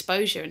also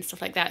exposure and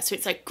stuff like that. So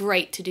it's like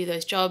great to do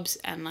those jobs,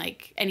 and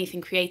like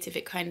anything creative,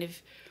 it kind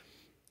of,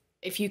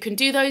 if you can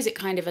do those, it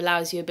kind of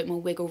allows you a bit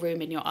more wiggle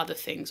room in your other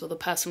things or the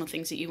personal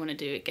things that you want to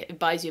do. It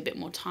buys you a bit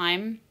more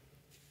time.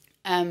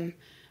 I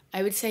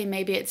would say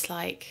maybe it's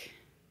like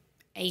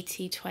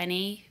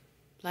 80-20,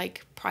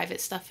 like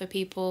private stuff for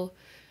people,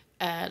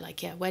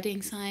 like,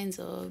 wedding signs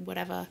or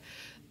whatever.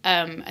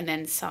 And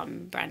then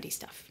some brandy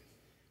stuff.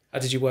 How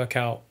did you work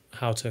out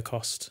how to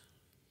cost?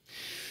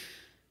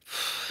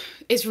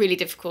 It's really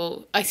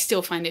difficult. I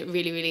still find it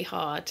really, really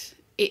hard.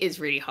 It is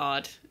really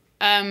hard.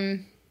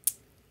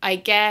 I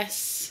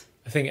guess...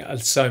 I think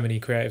so many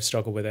creatives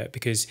struggle with it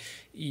because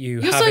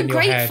you're have so in your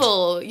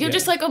grateful. Head, you're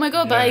just like, oh my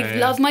God, but I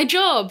love my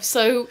job.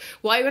 So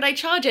why would I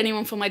charge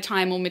anyone for my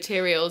time or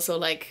materials or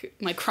like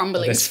my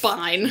crumbling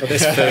spine? Or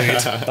this food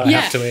that I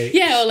have to eat.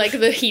 Yeah, or like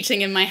the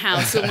heating in my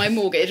house or my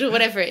mortgage or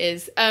whatever it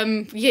is.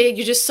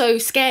 You're just so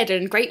scared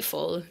and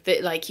grateful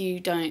that like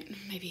you don't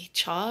maybe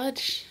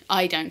charge.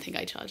 I don't think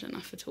I charge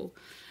enough at all.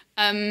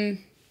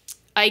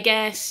 I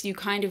guess you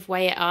kind of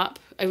weigh it up.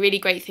 A really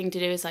great thing to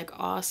do is like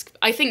ask.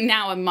 I think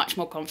now I'm much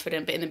more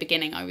confident, but in the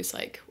beginning I was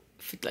like,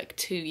 for like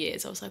 2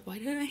 years, I was like, why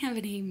don't I have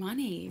any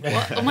money?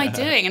 What am I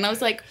doing? And I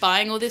was like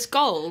buying all this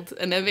gold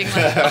and then being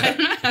like, I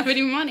don't have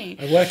any money.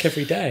 I work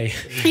every day.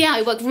 Yeah,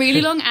 I work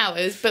really long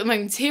hours, but my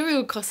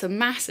material costs are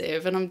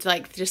massive. And I'm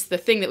like, just the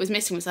thing that was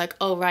missing was like,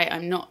 oh, right,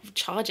 I'm not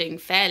charging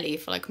fairly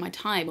for like my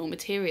time or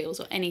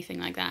materials or anything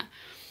like that.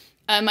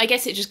 I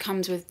guess it just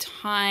comes with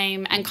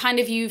time and kind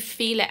of you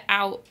feel it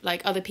out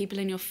like other people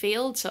in your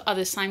field. So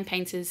other sign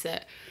painters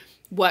that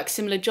work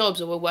similar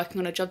jobs or we're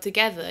working on a job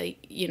together,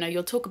 you know,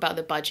 you'll talk about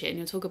the budget and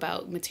you'll talk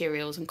about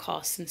materials and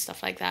costs and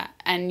stuff like that.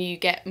 And you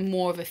get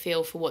more of a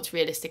feel for what's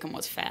realistic and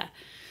what's fair.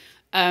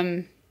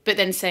 But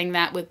then saying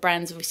that with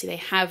brands, obviously they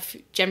have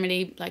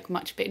generally like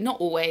much big, not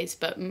always,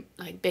 but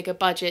like bigger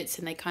budgets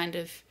and they kind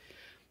of,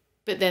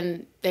 but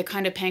then they're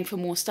kind of paying for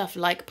more stuff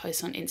like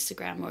posts on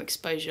Instagram or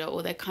exposure,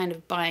 or they're kind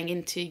of buying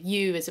into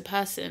you as a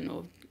person,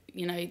 or,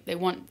 you know, they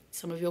want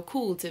some of your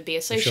cool to be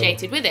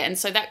associated with it. And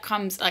so that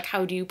comes like,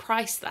 how do you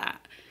price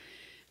that?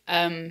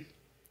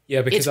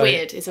 Yeah, because it's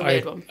weird. It's a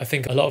weird one. I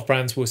think a lot of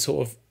brands will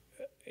sort of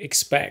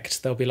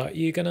expect, they'll be like,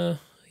 you're gonna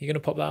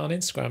pop that on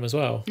Instagram as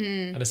well.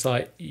 And it's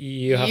like,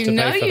 you have to pay for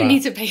that. You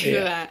need to pay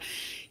for that.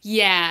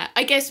 Yeah,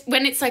 I guess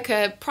when it's like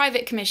a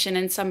private commission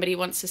and somebody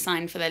wants to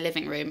sign for their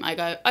living room, I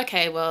go,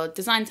 okay, well,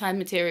 design time,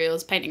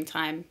 materials, painting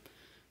time,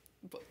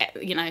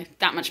 you know,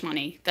 that much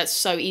money. That's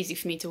so easy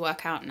for me to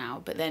work out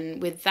now. But then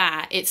with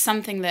that, it's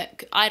something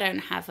that I don't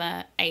have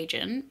an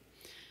agent.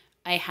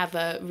 I have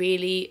a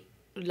really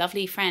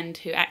lovely friend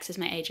who acts as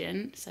my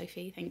agent,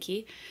 Sophie, thank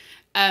you.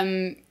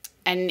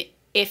 And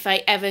if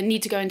I ever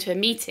need to go into a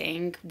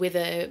meeting with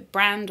a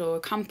brand or a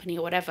company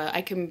or whatever,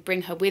 I can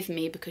bring her with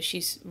me because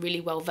she's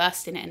really well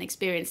versed in it and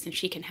experienced, and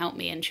she can help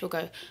me, and she'll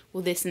go,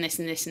 well, this and this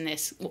and this and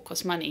this will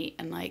cost money.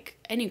 And like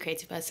any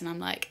creative person, I'm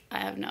like,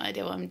 I have no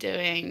idea what I'm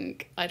doing.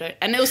 I don't.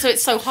 And also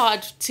it's so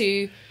hard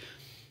to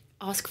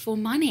ask for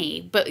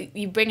money, but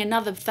you bring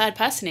another third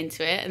person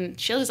into it and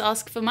she'll just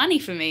ask for money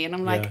for me. And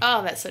I'm like,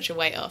 oh, that's such a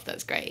weight off.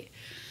 That's great.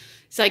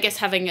 So I guess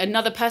having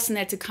another person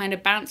there to kind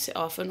of bounce it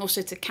off, and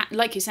also to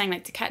like you're saying,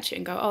 like to catch it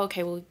and go, oh,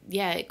 okay, well,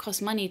 yeah, it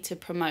costs money to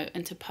promote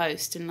and to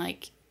post, and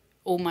like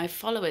all my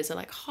followers are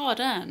like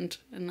hard earned,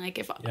 and like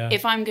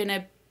if I'm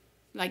gonna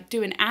like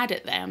do an ad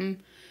at them,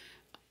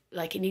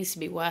 like it needs to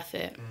be worth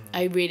it.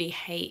 I really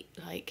hate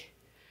like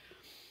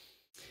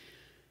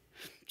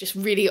just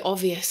really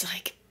obvious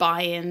like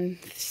buy-in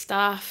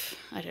stuff.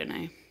 I don't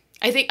know.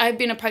 I think I've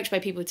been approached by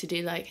people to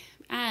do like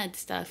ad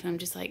stuff, and I'm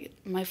just like,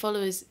 my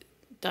followers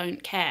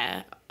don't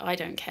care. I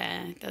don't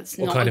care. That's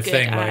what not kind a of good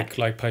thing, ad.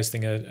 like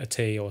posting a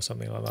tea or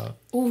something like that?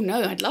 Oh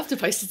no, I'd love to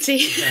post a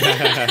tea.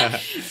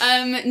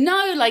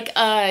 No, like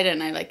I don't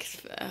know, like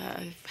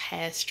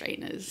hair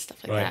straighteners,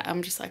 stuff like that.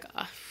 I'm just like,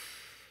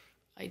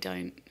 I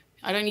don't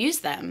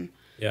use them.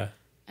 Yeah.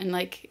 And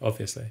like,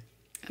 obviously.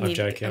 I'm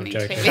joking.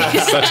 clearly.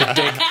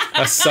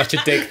 That's such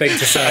a dig thing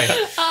to say.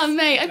 Oh,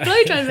 mate, I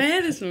blow dried my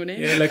hair this morning.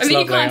 Yeah, it looks I mean,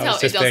 lovely. you can't I tell.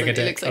 was It just being doesn't. a It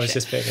dick. looks I like was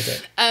shit. just being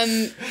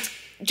a dick.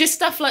 Just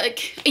stuff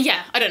like,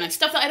 yeah, I don't know,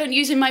 stuff that I don't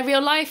use in my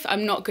real life.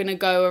 I'm not going to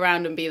go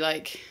around and be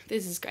like,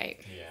 this is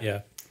great.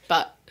 Yeah.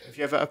 But Have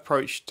you ever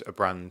approached a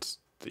brand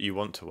that you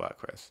want to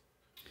work with?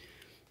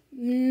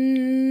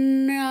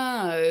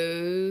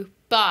 no,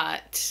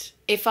 but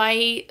if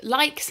I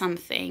like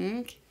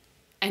something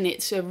and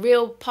it's a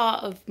real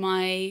part of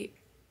my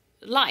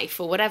life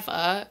or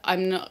whatever,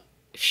 I'm not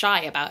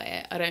shy about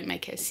it. I don't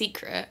make it a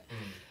secret.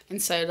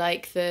 And so,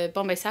 like, the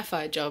Bombay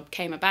Sapphire job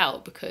came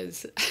about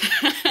because,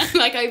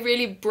 like, I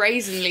really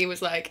brazenly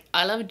was like,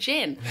 I love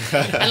gin.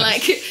 And,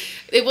 like,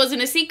 it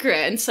wasn't a secret.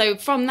 And so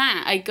from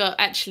that, I got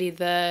actually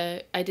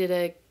I did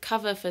a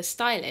cover for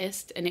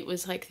Stylist, and it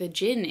was, like, the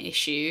gin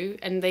issue.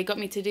 And they got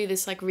me to do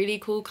this, like, really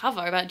cool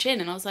cover about gin.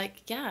 And I was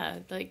like, yeah,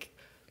 like,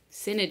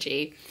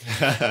 synergy.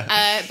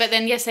 But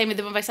then, yeah, same with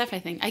the Bombay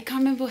Sapphire thing. I can't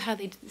remember how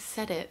they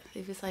said it.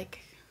 It was, like,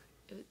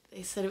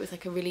 they said it was,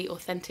 like, a really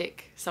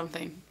authentic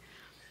something.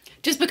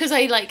 Just because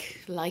I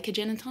like a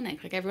gin and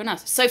tonic, like everyone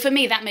else. So for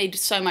me, that made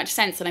so much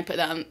sense. And I put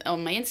that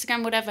on my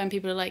Instagram, whatever. And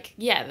people are like,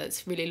 yeah,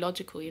 that's really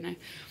logical, you know.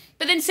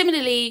 But then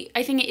similarly,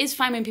 I think it is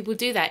fine when people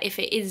do that if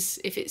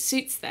it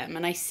suits them.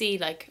 And I see,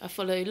 like, I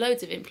follow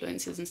loads of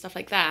influencers and stuff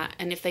like that.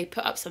 And if they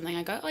put up something,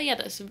 I go, oh, yeah,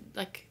 that's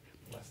like...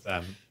 That's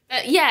them.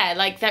 Yeah,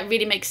 like, that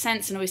really makes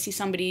sense. And obviously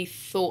somebody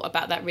thought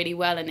about that really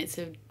well. And it's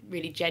a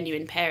really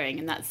genuine pairing.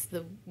 And that's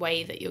the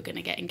way that you're going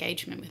to get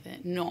engagement with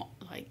it. Not,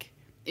 like...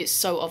 It's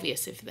so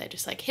obvious if they're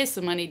just like, here's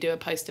some money, do a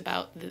post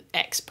about the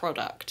X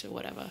product or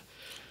whatever.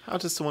 How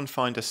does someone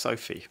find a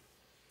Sophie?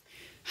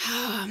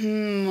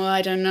 Well,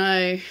 I don't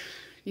know.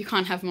 You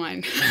can't have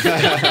mine.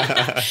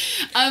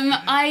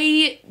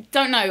 I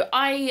don't know.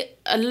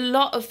 A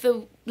lot of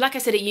like I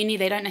said, at uni,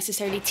 they don't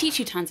necessarily teach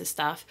you tons of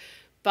stuff,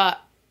 but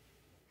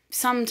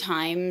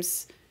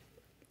sometimes,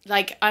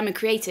 like, I'm a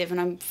creative and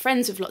I'm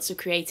friends with lots of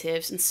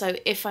creatives. And so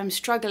if I'm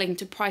struggling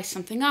to price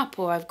something up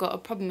or I've got a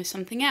problem with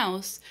something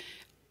else,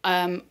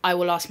 I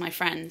will ask my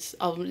friends.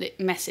 I'll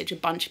message a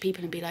bunch of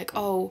people and be like,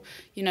 oh,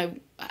 you know,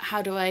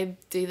 how do I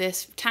do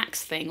this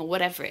tax thing or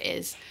whatever it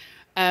is.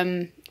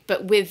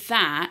 But with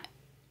that,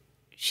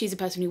 she's a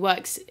person who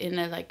works in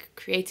a, like,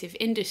 creative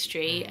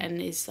industry and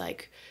is,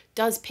 like,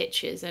 does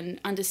pitches and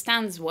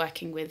understands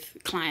working with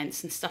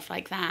clients and stuff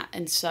like that.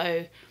 And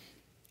so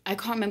I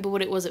can't remember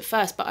what it was at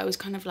first, but I was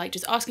kind of, like,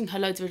 just asking her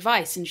loads of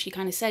advice. And she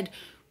kind of said,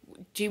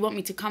 do you want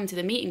me to come to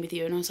the meeting with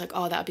you? And I was like,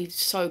 oh, that would be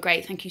so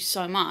great. Thank you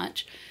so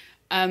much.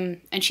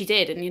 And she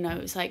did, and, you know,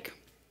 it was like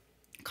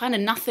kind of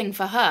nothing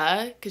for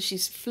her because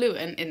she's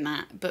fluent in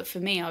that. But for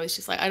me, I was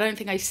just like, I don't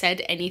think I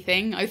said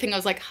anything. I think I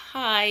was like,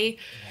 hi. Yeah.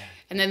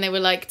 And then they were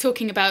like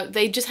talking about,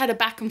 they just had a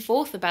back and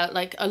forth about,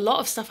 like, a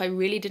lot of stuff I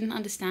really didn't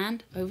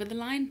understand. Over the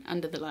line,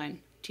 under the line.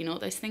 Do you know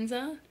what those things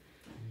are?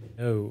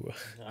 No.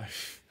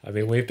 I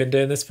mean, we've been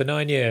doing this for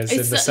 9 years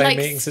It's in the same like,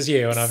 meetings as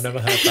you, and I've never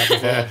heard that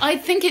before. I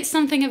think it's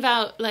something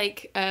about,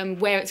 like,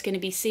 where it's going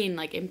to be seen,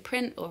 like in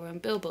print or on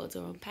billboards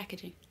or on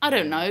packaging. I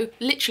don't know.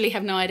 Literally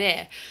have no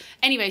idea.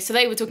 Anyway, so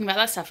they were talking about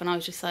that stuff, and I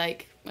was just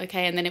like,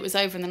 okay. And then it was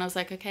over, and then I was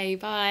like, okay,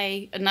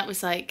 bye. And that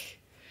was like...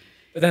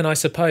 But then I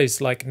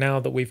suppose, like, now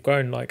that we've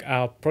grown, like,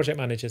 our project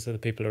managers are the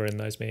people who are in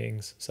those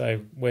meetings.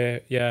 So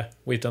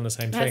we've done the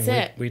same That's thing.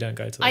 it. We don't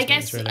go to those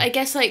meetings, really. I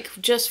guess, like,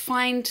 just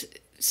find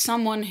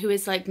someone who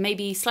is, like,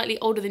 maybe slightly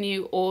older than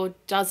you or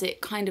does it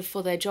kind of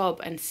for their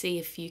job and see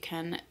if you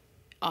can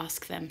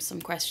ask them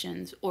some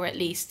questions or at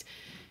least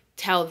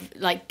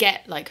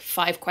get like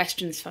 5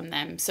 questions from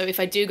them. So if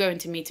I do go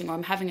into a meeting or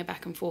I'm having a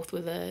back and forth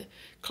with a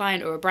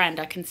client or a brand,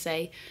 I can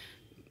say,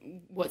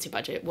 what's your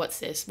budget? What's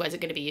this? Where's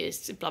it going to be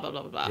used? Blah, blah,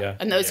 blah, blah, blah. Yeah.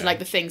 And those are, like,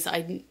 the things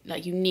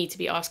that you need to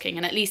be asking.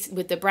 And at least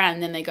with the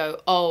brand, then they go,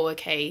 oh,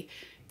 okay,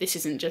 this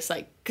isn't just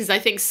like, because I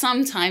think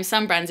sometimes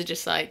some brands are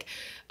just like,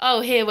 oh,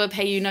 here, we'll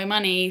pay you no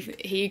money,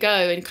 here you go.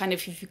 And kind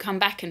of if you come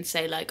back and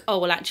say, like, oh,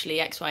 well,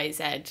 actually, X, Y,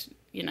 Z,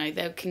 you know,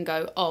 they can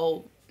go,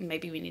 oh,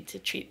 maybe we need to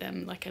treat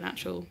them like an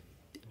actual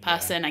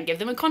person and give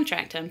them a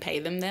contract and pay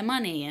them their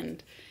money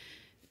and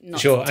not,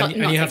 sure. and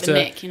you have to,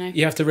 nick, you know?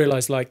 You have to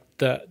realise, like,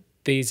 that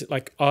these,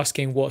 like,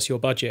 asking what's your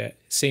budget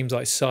seems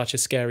like such a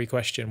scary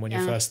question when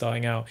you're first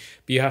starting out.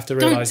 But you have to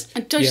realise...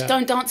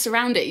 Don't dance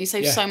around it. You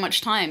save so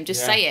much time.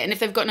 Just say it. And if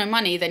they've got no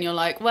money, then you're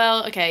like,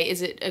 well, okay,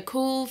 is it a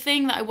cool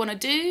thing that I want to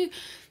do?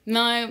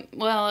 No,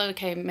 well,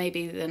 okay,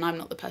 maybe then I'm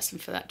not the person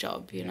for that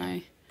job, you know.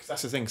 Because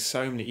that's the thing,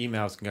 so many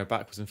emails can go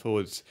backwards and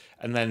forwards,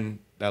 and then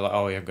they're like,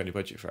 oh, you haven't got any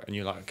budget for it. And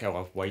you're like, okay, well,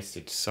 I've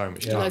wasted so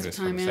much time in this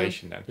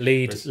conversation then.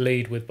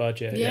 Lead with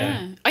budget,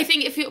 I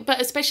think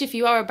especially if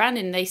you are a brand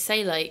and they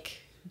say, like,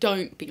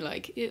 don't be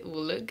like, it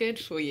will look good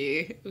for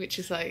you, which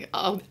is like,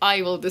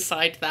 I will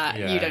decide that.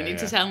 You don't need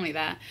to tell me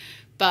that.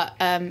 But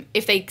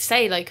if they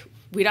say, like,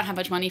 we don't have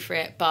much money for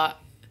it, but,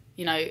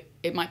 you know,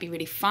 it might be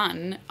really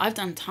fun. I've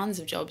done tons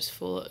of jobs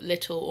for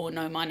little or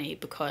no money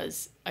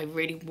because I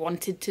really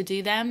wanted to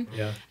do them.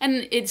 Yeah.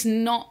 And it's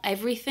not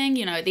everything,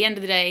 you know, at the end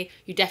of the day,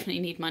 you definitely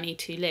need money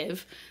to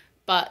live.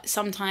 But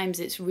sometimes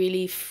it's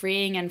really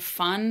freeing and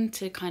fun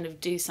to kind of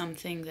do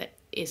something that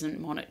isn't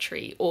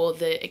monetary, or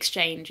the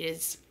exchange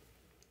is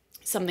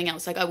something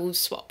else. Like I will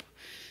swap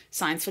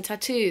signs for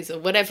tattoos or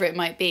whatever it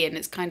might be. And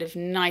it's kind of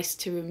nice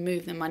to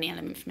remove the money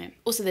element from it.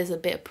 Also, there's a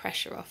bit of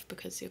pressure off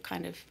because you're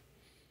kind of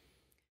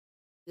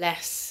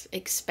less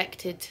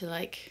expected to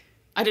like,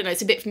 I don't know,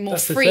 it's a bit more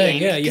freeing.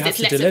 Yeah, you because have it's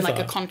to less deliver. of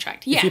like a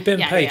contract. Yeah, if you've been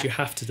paid, yeah. you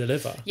have to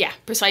deliver. Yeah,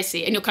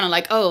 precisely. And you're kind of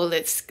like, oh,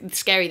 that's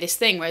scary, this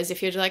thing. Whereas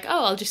if you're like,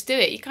 oh, I'll just do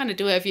it, you kind of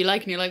do whatever you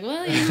like. And you're like,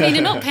 well,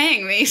 you're not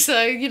paying me.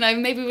 So, you know,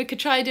 maybe we could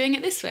try doing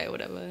it this way or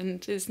whatever.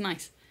 And it's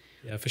nice.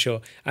 Yeah, for sure.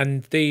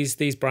 And these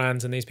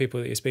brands and these people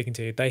that you're speaking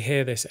to, they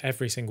hear this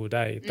every single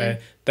day. They're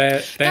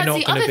That's not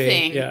the going to other be.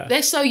 thing. Yeah.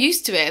 They're so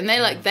used to it, and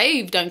they're like,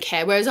 they don't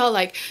care. Whereas I'll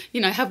like,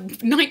 you know,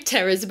 have night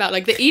terrors about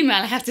like the email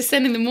I have to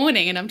send in the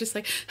morning, and I'm just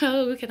like,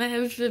 oh, can I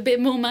have a bit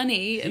more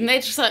money? And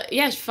they're just like,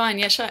 yeah, fine,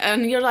 yeah, sure.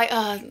 And you're like,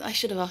 oh, I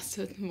should have asked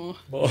for more.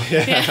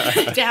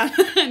 Yeah, down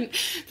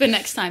for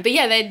next time. But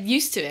yeah, they're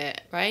used to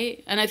it,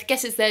 right? And I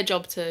guess it's their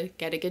job to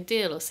get a good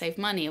deal or save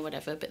money or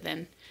whatever. But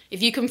then,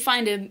 if you can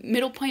find a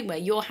middle point where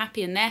you're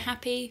happy and they're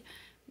happy,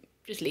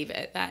 just leave it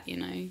at that, you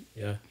know?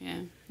 Yeah.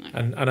 Yeah. No.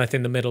 And I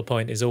think the middle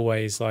point is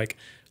always like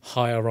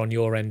higher on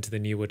your end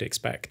than you would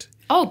expect.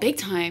 Oh, big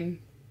time.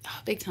 Oh,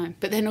 big time.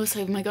 But then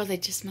also, oh my God, they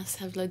just must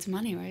have loads of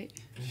money, right?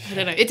 I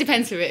don't know. It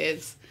depends who it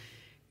is.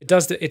 It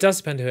does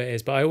depend who it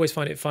is, but I always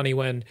find it funny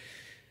when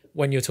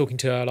you're talking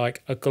to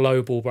like a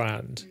global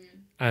brand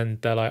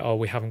and they're like, oh,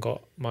 we haven't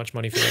got much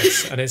money for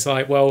this. And it's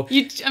like, well,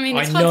 it's I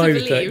hard to know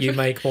believe. that you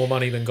make more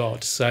money than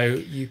God.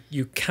 So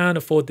you can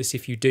afford this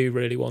if you do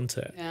really want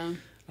it. Yeah.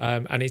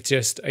 And it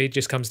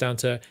just comes down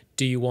to,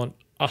 do you want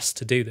us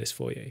to do this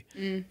for you?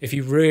 If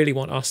you really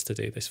want us to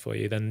do this for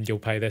you, then you'll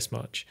pay this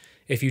much.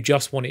 If you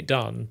just want it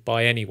done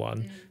by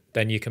anyone,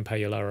 then you can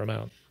pay your lower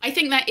amount. I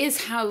think that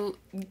is how,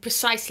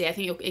 precisely, I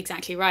think you're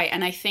exactly right.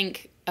 And I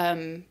think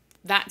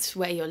that's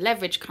where your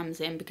leverage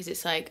comes in, because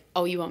it's like,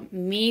 oh, you want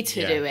me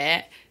to do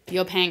it,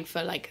 you're paying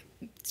for like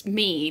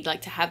me,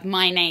 like to have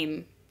my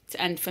name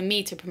and for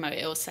me to promote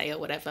it or say it or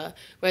whatever.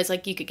 Whereas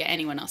like you could get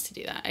anyone else to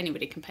do that.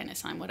 Anybody can paint a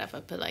sign,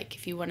 whatever. But like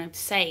if you want to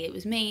say it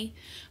was me,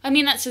 I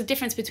mean, that's the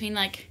difference between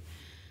like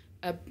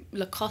a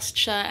Lacoste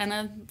shirt and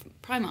a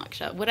Primark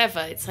shirt, whatever.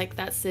 It's like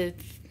that's the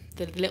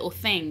little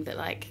thing that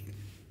like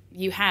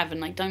you have, and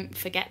like don't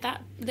forget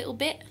that little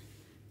bit.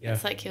 Yeah.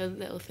 It's like your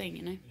little thing,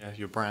 you know? Yeah,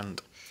 your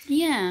brand.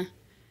 Yeah.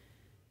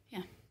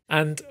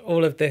 And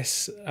all of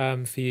this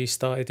for you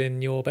started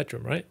in your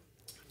bedroom, right?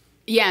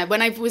 Yeah,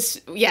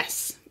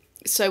 yes.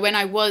 So when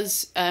I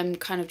was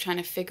kind of trying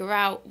to figure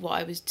out what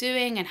I was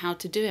doing and how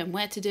to do it and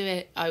where to do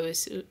it, I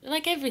was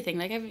like everything,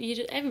 like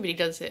everybody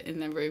does it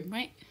in their room,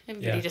 right?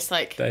 Everybody just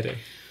like... They do.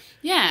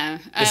 Yeah.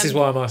 This is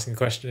why I'm asking the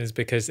question, is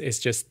because it's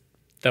just,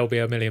 there'll be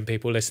a million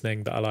people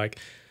listening that are like,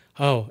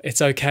 oh,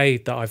 it's okay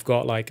that I've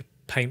got like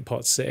paint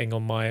pots sitting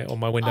on my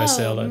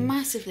windowsill. Oh,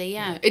 massively,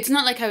 yeah. It's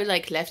not like I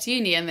like left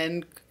uni and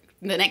then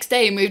the next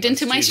day moved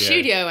into my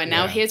studio and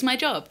now here's my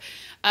job.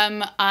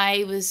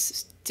 I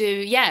was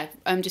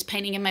just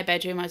painting in my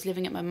bedroom. I was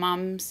living at my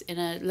mum's in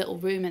a little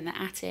room in the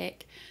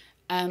attic.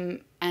 I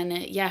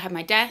had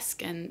my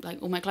desk and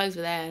like all my clothes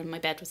were there and my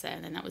bed was there,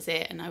 and then that was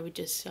it. And I would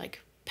just like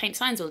paint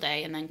signs all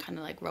day and then kind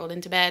of like roll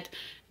into bed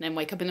and then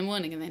wake up in the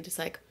morning and then just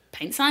like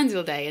paint signs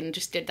all day, and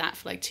just did that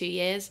for like 2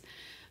 years.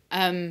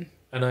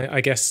 And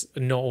I guess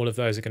not all of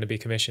those are going to be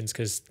commissions,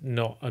 because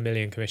not a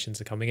million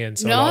commissions are coming in.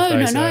 So a lot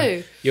of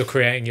those you're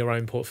creating your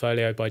own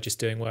portfolio by just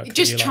doing work.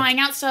 Just trying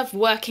out stuff,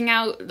 working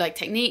out like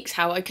techniques,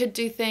 how I could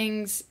do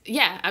things.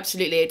 Yeah,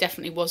 absolutely. It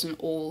definitely wasn't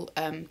all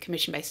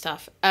commission-based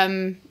stuff.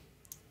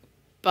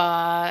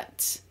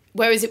 But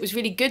whereas it was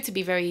really good to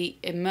be very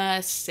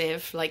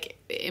immersive, like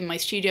in my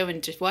studio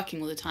and just working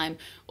all the time,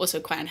 also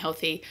quite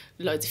unhealthy,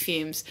 loads of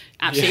fumes,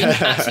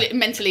 absolutely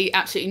mentally,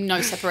 absolutely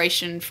no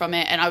separation from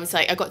it. And I was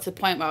like, I got to the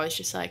point where I was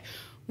just like,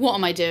 what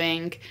am I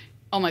doing?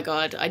 Oh my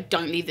God, I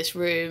don't leave this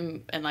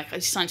room. And like, I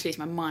just started to lose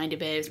my mind a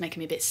bit. It was making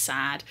me a bit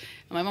sad.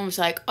 And my mum was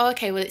like, oh,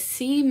 okay, well, it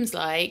seems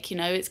like, you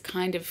know, it's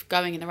kind of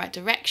going in the right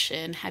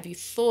direction. Have you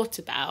thought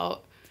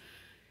about...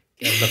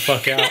 Get the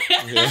fuck out.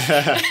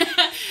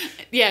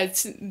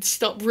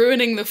 Stop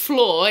ruining the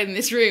floor in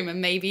this room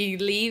and maybe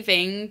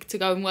leaving to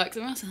go and work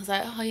somewhere else. And I was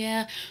like, oh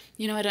yeah,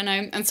 you know, I don't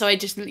know. And so I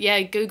just,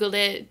 Googled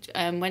it,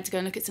 went to go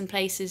and look at some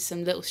places,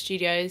 some little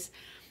studios.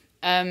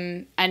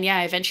 I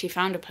eventually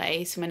found a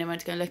place. And when I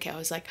went to go and look at it, I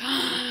was like,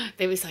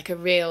 there was like a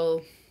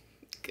real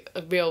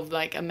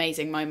like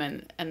amazing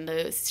moment, and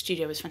the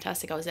studio was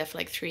fantastic. I was there for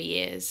like 3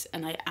 years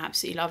and I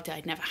absolutely loved it.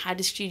 I'd never had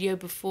a studio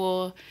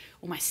before.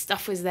 All my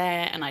stuff was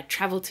there and I'd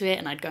travel to it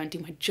and I'd go and do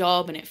my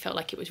job, and it felt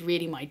like it was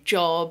really my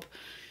job.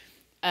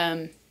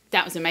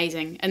 That was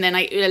amazing. And then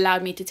it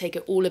allowed me to take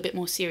it all a bit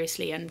more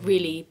seriously and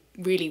really,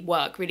 really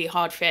work really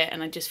hard for it.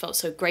 And I just felt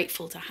so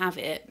grateful to have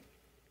it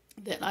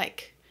that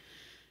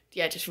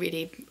just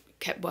really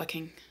kept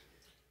working.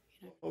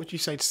 What would you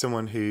say to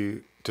someone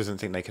who doesn't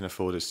think they can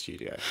afford a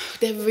studio?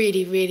 They're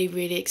really, really,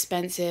 really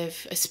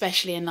expensive,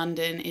 especially in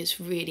London. It's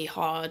really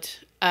hard.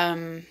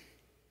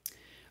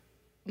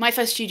 my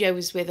first studio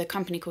was with a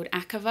company called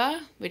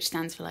Akava, which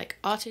stands for like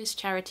artist,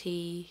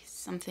 charity,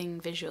 something,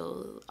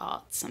 visual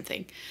art,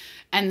 something.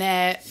 And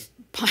they're,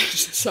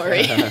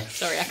 sorry,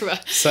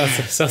 Akava.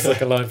 Sounds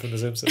like a line from The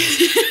Simpsons.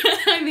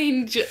 I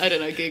mean, I don't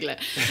know, Google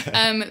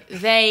it.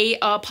 They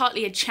are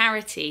partly a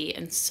charity,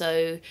 and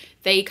so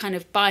they kind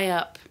of buy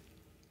up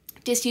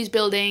disused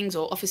buildings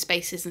or office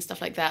spaces and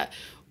stuff like that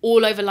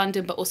all over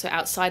London, but also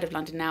outside of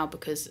London now,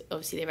 because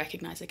obviously they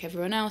recognise, like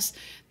everyone else,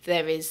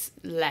 there is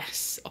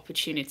less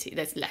opportunity.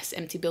 There's less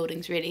empty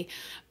buildings, really.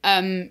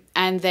 And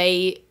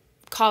they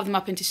carve them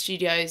up into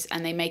studios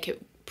and they make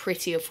it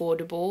pretty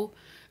affordable.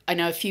 I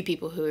know a few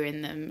people who are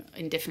in them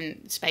in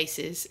different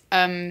spaces.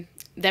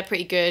 They're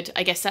pretty good.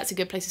 I guess that's a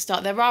good place to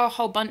start. There are a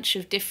whole bunch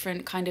of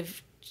different kind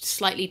of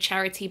slightly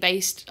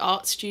charity-based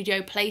art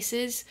studio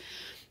places.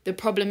 The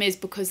problem is,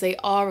 because they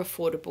are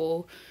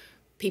affordable,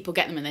 people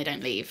get them and they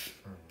don't leave.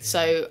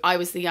 So I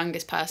was the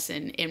youngest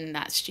person in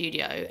that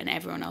studio, and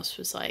everyone else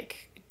was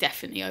like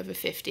definitely over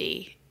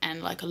 50.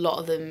 And like a lot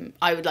of them,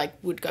 I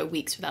would go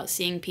weeks without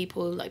seeing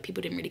people. Like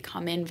people didn't really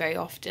come in very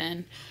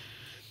often,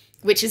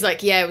 which is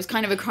like, yeah, it was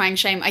kind of a crying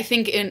shame. I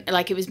think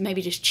it was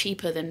maybe just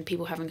cheaper than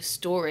people having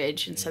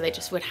storage, and so they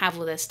just would have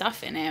all their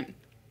stuff in it,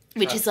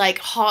 which is like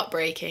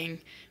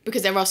heartbreaking,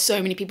 because there are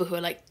so many people who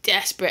are like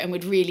desperate and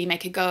would really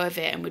make a go of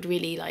it and would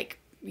really like,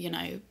 you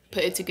know,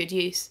 put it to good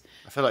use.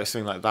 I feel like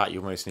something like that,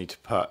 you almost need to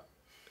put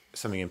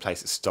something in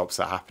place that stops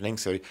that happening.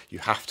 So you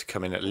have to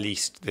come in at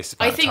least this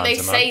amount I think of they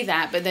times a say month.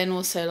 that, but then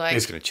also like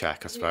Who's going to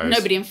check, I suppose?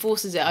 nobody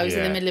enforces it. I was in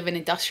the Yeah. middle of an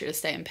industrial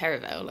estate in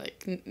Perivale.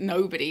 Like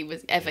nobody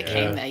was ever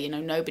came there. You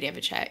know, nobody ever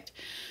checked.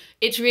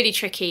 It's really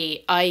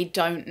tricky. I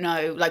don't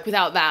know. Like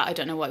without that, I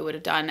don't know what I would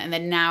have done. And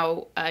then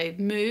now I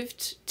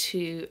moved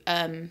to.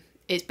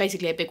 It's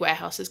basically a big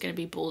warehouse that's going to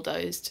be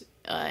bulldozed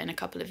in a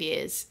couple of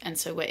years, and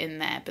so we're in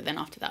there. But then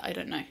after that, I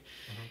don't know.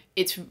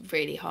 It's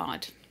really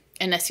hard.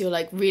 Unless you're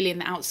like really in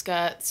the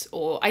outskirts,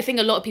 or I think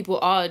a lot of people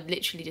are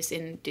literally just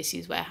in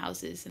disused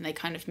warehouses and they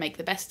kind of make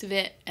the best of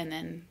it, and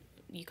then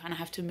you kind of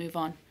have to move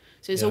on.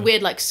 So it's a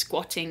weird like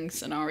squatting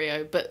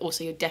scenario, but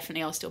also you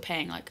definitely are still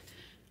paying like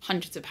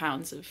hundreds of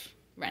pounds of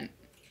rent.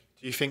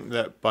 Do you think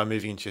that by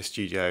moving into a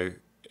studio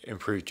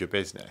improved your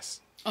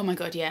business? Oh my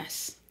God,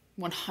 yes.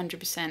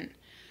 100%.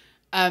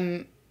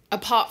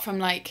 Apart from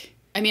like,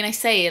 I mean, I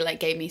say it like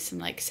gave me some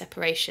like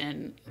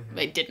separation,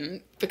 but it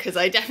didn't, because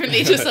I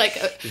definitely just like...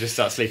 You just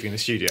start sleeping in the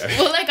studio.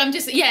 Well, like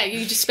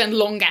you just spend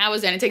long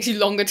hours there and it takes you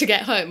longer to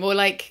get home. Or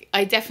like,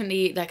 I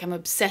definitely, like I'm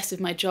obsessed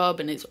with my job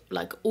and it's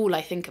like all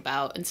I think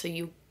about. And so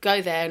you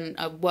go there and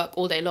I work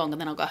all day long,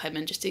 and then I'll go home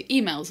and just do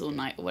emails all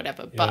night or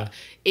whatever. But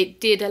it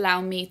did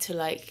allow me to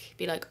like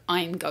be like,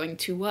 I'm going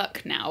to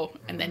work now.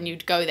 And then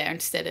you'd go there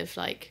instead of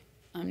like,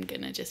 I'm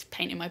going to just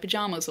paint in my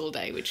pajamas all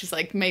day, which is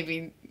like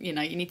maybe, you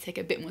know, you need to take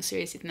it a bit more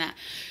seriously than that.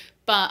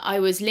 But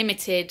I was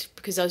limited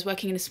because I was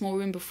working in a small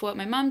room before at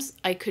my mum's.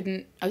 I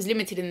was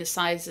limited in the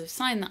size of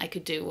sign that I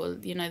could do, or,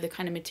 you know, the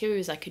kind of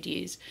materials I could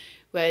use.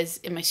 Whereas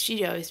in my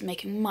studio, I was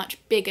making much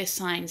bigger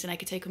signs and I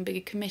could take on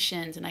bigger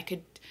commissions and I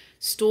could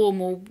store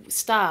more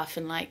stuff.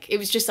 And like, it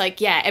was just like,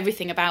 yeah,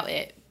 everything about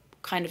it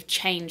kind of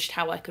changed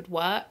how I could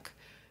work.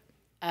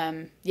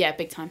 Yeah,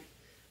 big time.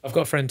 I've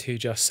got a friend who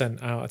just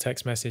sent out a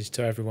text message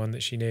to everyone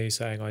that she knew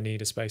saying, I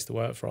need a space to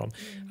work from,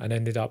 and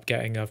ended up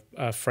getting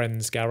a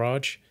friend's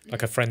garage,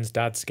 like a friend's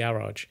dad's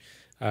garage.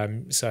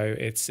 So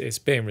it's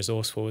being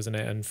resourceful, isn't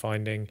it? And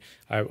finding,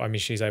 I mean,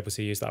 she's able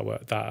to use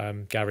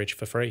that garage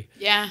for free.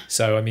 Yeah.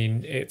 So, I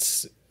mean,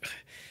 it's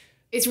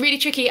really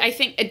tricky. I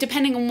think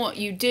depending on what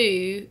you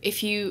do,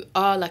 if you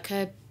are like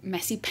a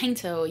messy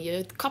painter or you're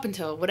a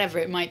carpenter or whatever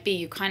it might be,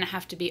 you kind of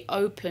have to be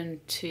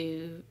open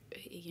to,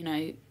 you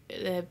know,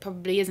 there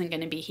probably isn't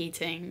going to be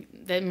heating.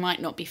 There might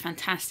not be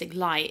fantastic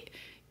light.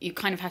 You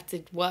kind of have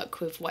to work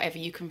with whatever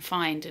you can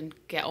find and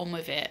get on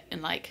with it,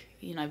 and like,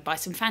 you know, buy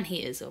some fan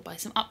heaters or buy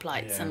some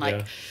uplights, and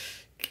like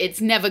it's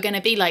never going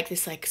to be like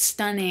this like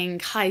stunning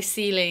high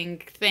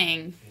ceiling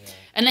thing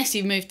unless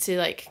you move to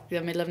like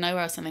the middle of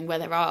nowhere or something where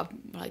there are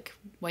like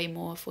way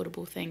more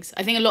affordable things.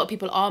 I think a lot of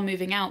people are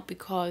moving out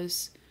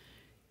because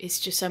it's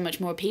just so much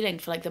more appealing.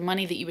 For like the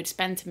money that you would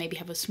spend to maybe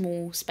have a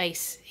small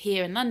space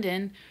here in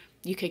London,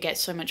 you could get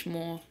so much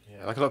more.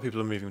 Yeah, like a lot of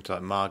people are moving to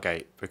like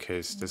Margate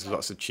because there's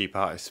lots of cheap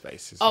artist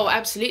spaces. Oh,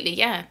 absolutely,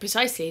 yeah,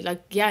 precisely.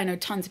 Like, yeah, I know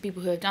tons of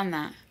people who have done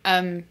that.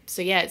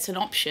 So yeah, it's an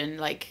option.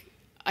 Like,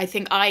 I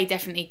think I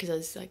definitely, because I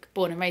was like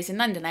born and raised in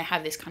London, I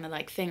have this kind of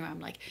like thing where I'm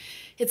like,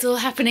 it's all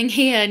happening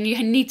here and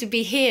you need to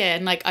be here,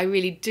 and like I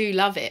really do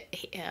love it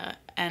here,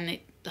 and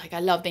it like I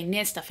love being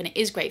near stuff, and it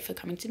is great for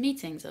coming to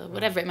meetings or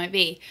whatever it might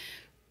be.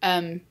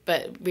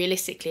 But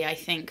realistically, I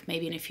think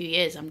maybe in a few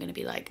years I'm going to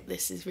be like,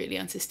 this is really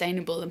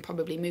unsustainable, and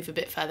probably move a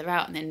bit further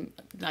out. And then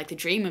like the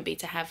dream would be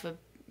to have a,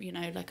 you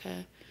know, like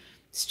a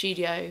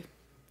studio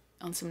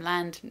on some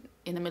land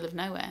in the middle of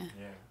nowhere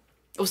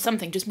or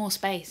something, just more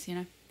space, you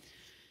know.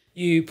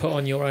 You put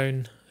on your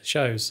own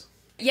shows?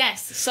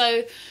 Yes.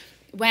 So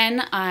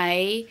when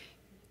I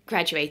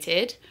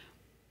graduated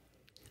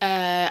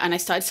and I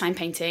started sign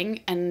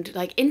painting, and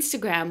like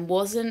Instagram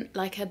wasn't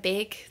like a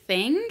big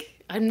thing.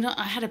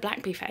 I had a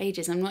BlackBerry for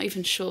ages. I'm not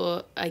even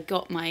sure I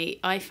got my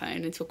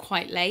iPhone until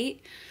quite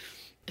late.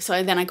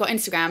 So then I got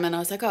Instagram and I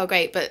was like, oh,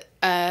 great. But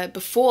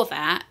before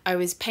that, I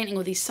was painting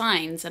all these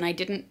signs and I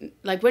didn't,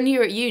 like when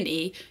you're at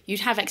uni, you'd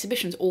have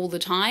exhibitions all the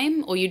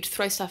time, or you'd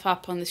throw stuff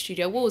up on the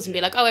studio walls and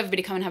be like, oh,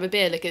 everybody come and have a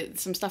beer, look at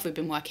some stuff we've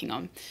been working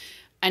on.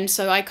 And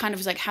so I kind of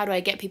was like, how do I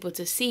get people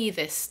to see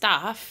this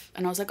stuff?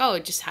 And I was like, oh,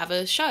 just have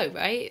a show,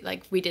 right?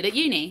 Like we did at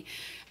uni.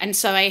 And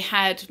so I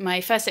had, my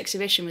first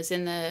exhibition was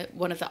in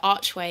one of the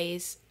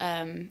archways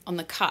on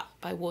the Cut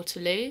by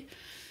Waterloo.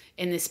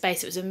 In this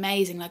space, it was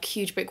amazing, like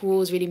huge brick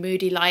walls, really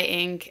moody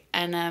lighting,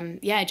 and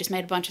I just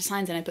made a bunch of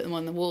signs and I put them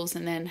on the walls,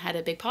 and then had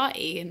a big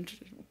party and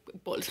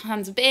bought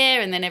tons of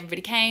beer, and then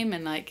everybody came,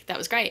 and like that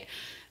was great.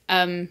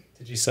 Did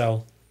you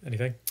sell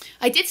anything?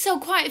 I did sell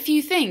quite a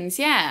few things,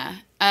 yeah,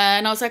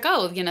 and I was like,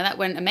 oh, that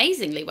went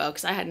amazingly well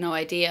because I had no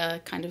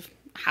idea kind of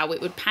how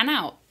it would pan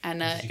out.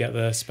 And did you get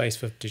the space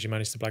for? Did you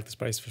manage to blag the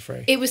space for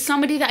free? It was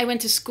somebody that I went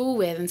to school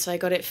with, and so I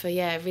got it for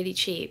really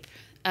cheap.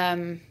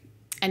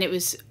 And it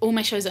was all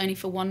my shows only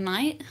for one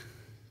night,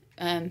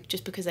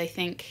 just because I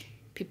think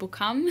people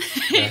come.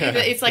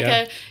 It's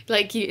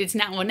like it's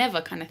now or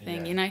never kind of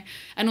thing,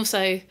 And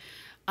also,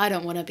 I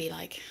don't want to be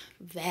like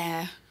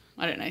there.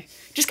 I don't know.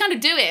 Just kind of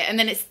do it, and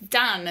then it's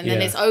done, and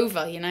then it's over,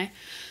 I did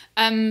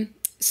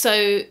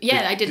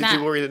that. Did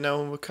you worry that no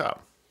one would come?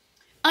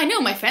 I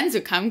know my friends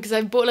would come because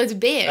I bought loads of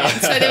beer.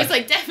 So there was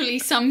like definitely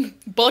some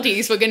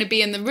bodies were going to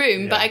be in the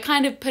room, but I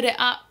kind of put it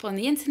up on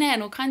the internet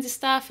and all kinds of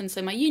stuff. And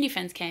so my uni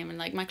friends came and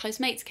like my close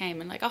mates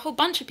came and like a whole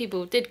bunch of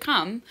people did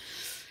come.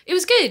 It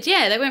was good.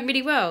 Yeah, they went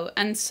really well.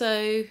 And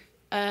so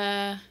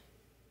I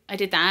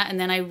did that, and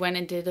then I went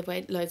and did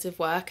loads of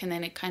work, and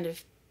then it kind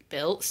of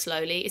built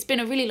slowly. It's been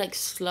a really like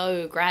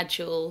slow,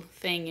 gradual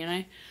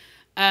thing,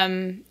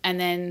 And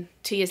then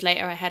 2 years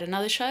later I had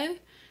another show.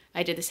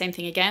 I did the same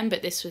thing again,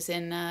 but this was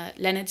in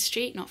Leonard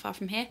Street, not far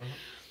from here,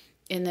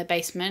 in the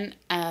basement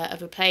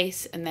of a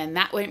place. And then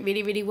that went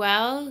really, really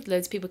well.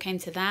 Loads of people came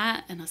to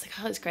that, and I was like,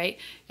 oh, that's great.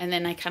 And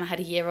then I kind of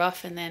had a year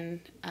off, and then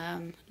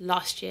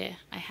last year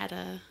I had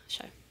a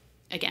show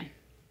again.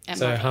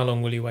 So how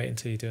long will you wait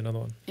until you do another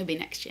one? It'll be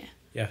next year.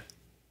 Yeah.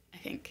 I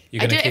think.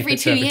 I do it every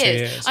 2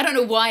 years. I don't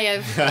know why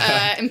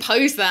I've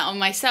imposed that on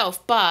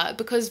myself, but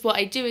because what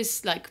I do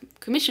is like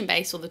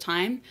commission-based all the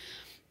time,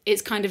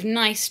 it's kind of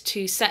nice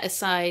to set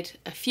aside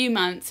a few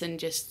months and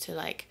just to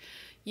like,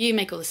 you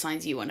make all the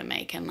signs you want to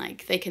make, and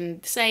like they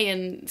can say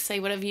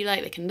whatever you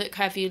like, they can look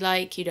however you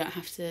like, you don't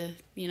have to,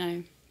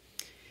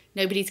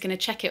 nobody's going to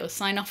check it or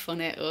sign off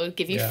on it or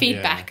give you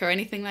feedback or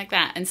anything like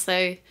that. And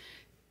so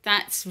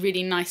that's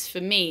really nice for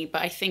me,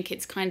 but I think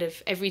it's kind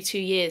of every 2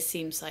 years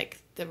seems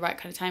like the right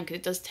kind of time because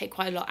it does take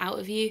quite a lot out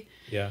of you.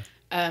 Yeah.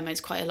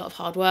 It's quite a lot of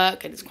hard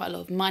work, and it's quite a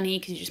lot of money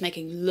because you're just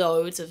making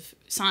loads of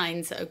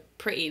signs that are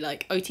pretty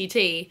like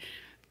OTT,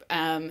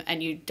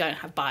 and you don't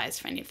have buyers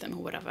for any of them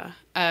or whatever.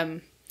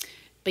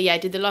 But yeah, I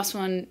did the last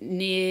one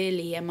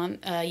nearly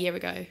a year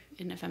ago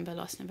in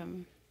last November.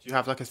 Do you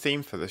have like a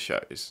theme for the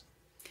shows?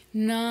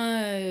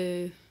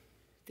 No.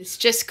 It's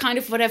just kind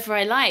of whatever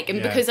I like,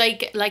 and because I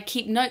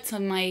keep notes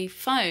on my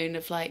phone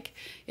of like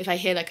if I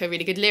hear like a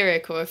really good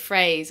lyric or a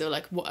phrase or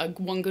like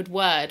one good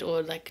word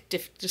or like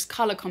just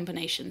color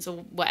combinations or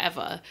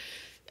whatever,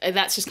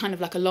 that's just kind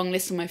of like a long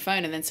list on my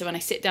phone. And then so when I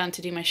sit down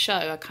to do my show,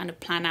 I kind of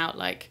plan out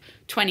like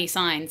 20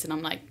 signs, and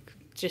I'm like,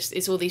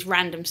 it's all these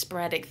random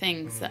sporadic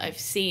things that I've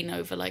seen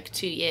over like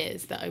 2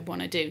 years that I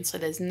want to do. And so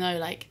there's no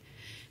like,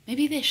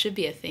 maybe there should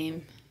be a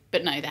theme,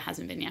 but no, there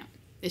hasn't been yet.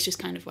 It's just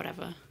kind of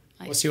whatever.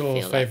 What's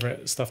your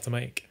favourite stuff to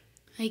make?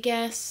 I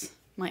guess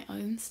my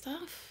own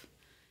stuff.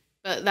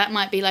 But that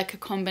might be like a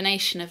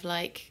combination of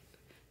like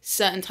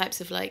certain types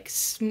of like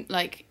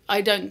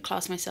I don't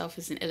class myself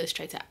as an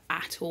illustrator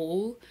at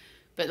all,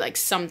 but like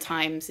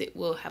sometimes it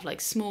will have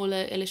like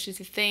smaller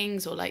illustrative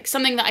things or like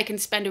something that I can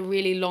spend a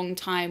really long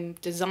time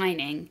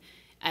designing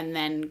and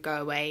then go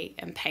away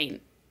and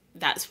paint.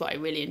 That's what I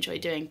really enjoy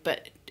doing,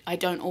 but I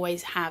don't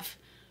always have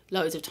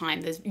loads of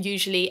time. There's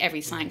usually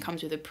every sign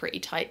comes with a pretty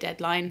tight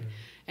deadline.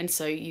 And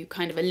so you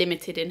kind of are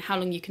limited in how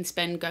long you can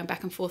spend going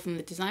back and forth on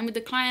the design with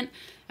the client.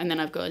 And then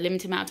I've got a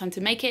limited amount of time to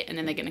make it, and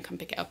then they're going to come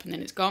pick it up and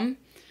then it's gone.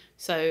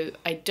 So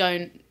I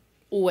don't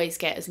always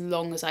get as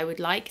long as I would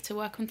like to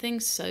work on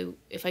things. So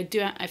if I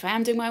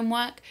am doing my own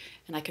work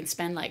and I can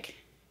spend like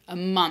a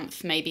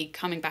month maybe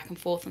coming back and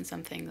forth on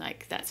something,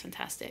 like that's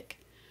fantastic.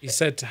 You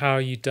said how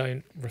you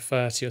don't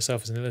refer to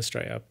yourself as an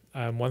illustrator.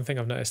 One thing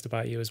I've noticed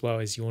about you as well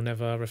is you'll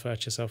never refer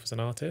to yourself as an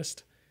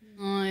artist.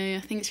 No,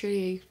 I think it's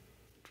really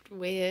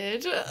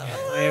weird.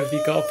 Have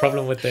you got a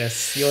problem with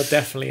this? You're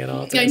definitely an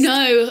artist. I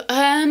know.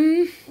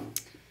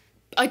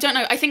 I don't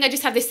know. I think I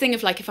just have this thing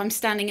of like, if I'm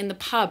standing in the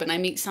pub and I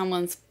meet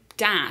someone's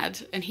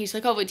dad and he's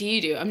like, oh, what do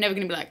you do? I'm never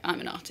going to be like, I'm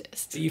an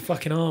artist. You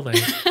fucking are,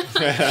 mate.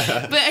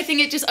 But I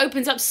think it just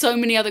opens up so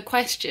many other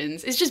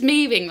questions. It's just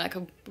me being like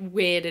a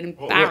weird and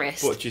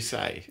embarrassed. What do you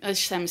say? I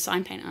just say I'm a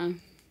sign painter.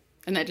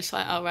 And they're just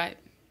like, oh, right.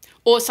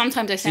 Or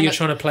sometimes I So send you're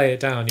trying to play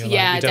it down. You're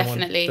Yeah, like, you don't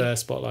definitely. want the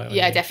spotlight on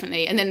yeah, you.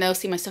 definitely. And then they'll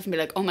see my stuff and be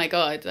like, oh my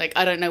God, like,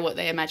 I don't know what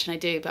they imagine I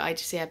do, but I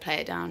just, play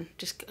it down.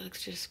 Just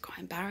quite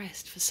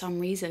embarrassed for some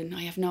reason.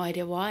 I have no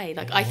idea why.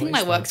 Like, I think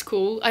my work's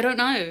cool. I don't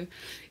know.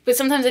 But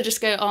sometimes I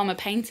just go, oh, I'm a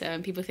painter.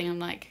 And people think I'm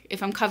like,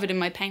 if I'm covered in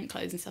my paint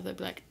clothes and stuff, they'll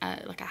be like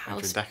a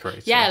house.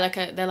 Decorator. Yeah,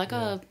 they're like,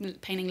 oh,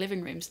 painting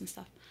living rooms and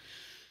stuff.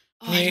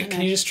 Oh,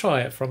 Can you just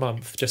try it for a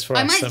month, just for us?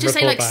 I might and just say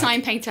report like back?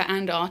 sign painter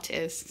and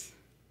artist.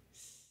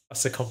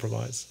 That's a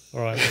compromise.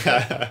 All right.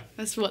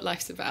 That's what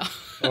life's about.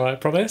 All right,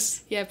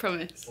 promise? Yeah,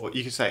 promise. Or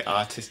you could say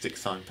artistic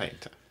sign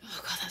painter.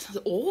 Oh God, that sounds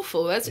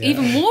awful. That's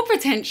even more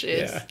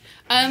pretentious.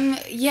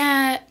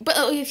 Yeah. But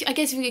I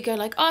guess if you go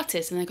like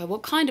artist, and they go,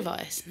 what kind of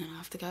artist? And then I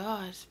have to go,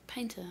 oh, it's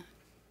painter.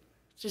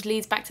 It just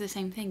leads back to the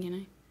same thing, you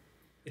know.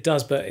 It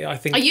does, but I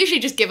think... I usually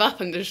just give up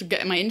and just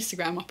get my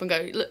Instagram up and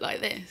go, look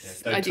like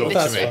this. Yeah, I do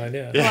That's this. fine,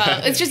 yeah.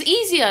 Well, it's just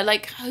easier.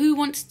 Like, who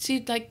wants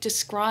to like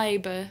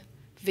describe a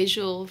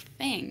visual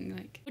thing?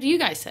 Like, what do you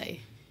guys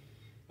say?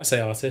 I say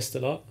artist a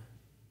lot.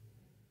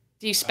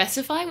 Do you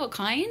specify what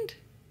kind?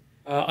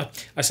 I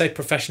say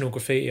professional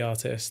graffiti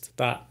artist.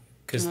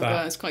 Because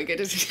God, that's quite good,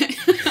 isn't it?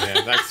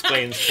 Yeah, that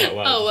explains quite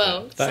well. Oh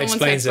well, that someone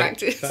explains said it.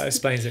 practice. That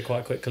explains it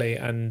quite quickly,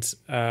 and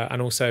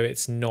also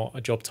it's not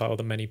a job title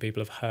that many people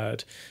have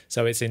heard,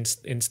 so it's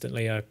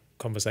instantly a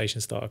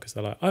conversation starter because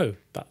they're like, "Oh,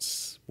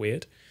 that's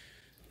weird."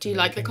 Do you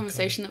like the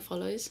conversation that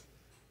follows?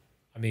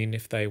 I mean,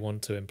 if they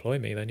want to employ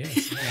me, then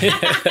yes.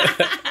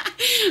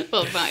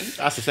 Well, fine.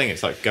 That's the thing.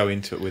 It's like go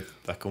into it with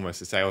like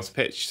almost a sales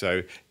pitch.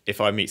 So if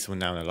I meet someone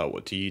now and they're like,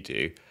 "What do you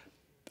do?"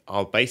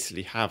 I'll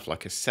basically have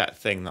like a set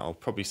thing that I'll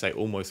probably say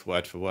almost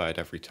word for word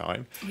every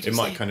time. It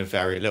might kind of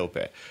vary a little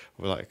bit.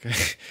 I'll be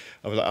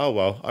like, oh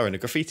well, I run a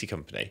graffiti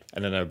company,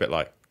 and then they're a bit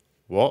like,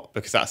 what?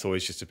 Because that's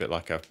always just a bit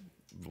like a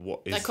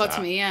what is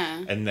Dichotomy, that?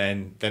 yeah. And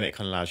then it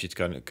kind of allows you to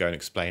go and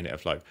explain it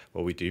of like,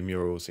 well, we do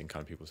murals in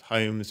kind of people's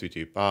homes, we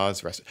do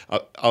bars,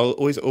 I'll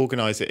always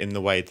organise it in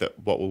the way that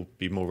what will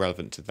be more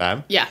relevant to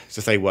them. Yeah. So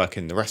if they work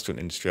in the restaurant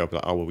industry, I'll be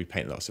like, oh, well, we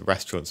paint lots of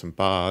restaurants and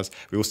bars.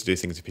 We also do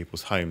things in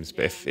people's homes.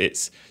 But if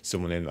it's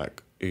someone in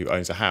like who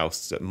owns a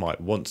house that might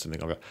want something,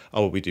 I'll be like,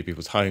 oh, well, we do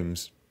people's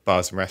homes,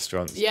 bars and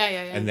restaurants. Yeah.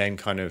 And then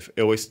kind of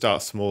it always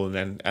starts small and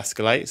then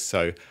escalates.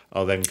 So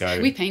I'll then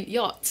go. We paint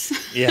yachts.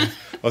 Yeah.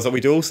 I was like,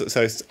 we do also.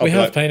 So We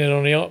have painted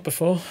on a yacht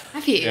before.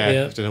 Have you?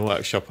 Yeah. I've done a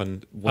workshop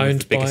on one of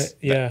the biggest,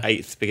 the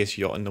 8th biggest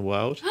yacht in the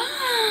world.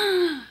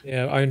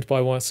 Yeah, owned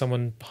by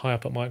someone high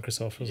up at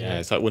Microsoft, wasn't it? Yeah,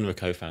 it's like one of the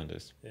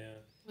co-founders. Yeah.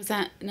 Was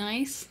that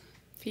nice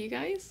for you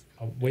guys?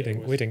 Oh, we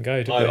didn't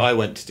go, did we? I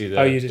went to do the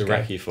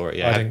recce for it.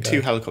 Yeah, I it didn't had 2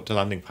 go. helicopter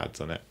landing pads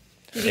on it.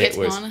 Did you get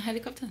to go on a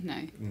helicopter?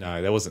 No.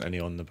 No, there wasn't any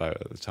on the boat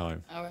at the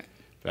time. All right.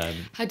 But,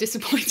 How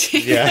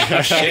disappointing.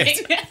 yeah.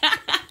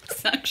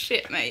 Suck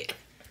shit, mate.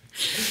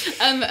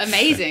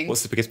 Amazing.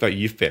 What's the biggest boat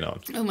you've been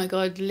on? Oh my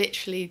God,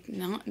 literally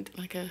not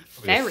like a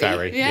Probably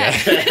ferry. a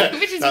Yeah.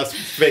 Which is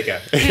That's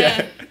bigger.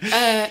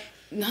 yeah.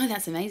 No,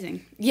 that's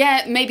amazing.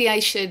 Yeah, maybe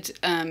I should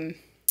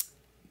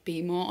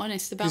be more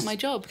honest about my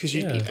job. Because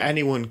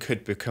anyone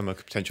could become a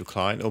potential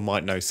client or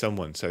might know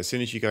someone. So as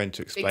soon as you go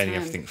into explaining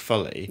everything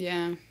fully,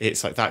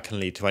 it's like that can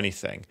lead to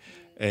anything.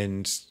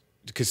 And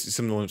because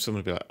someone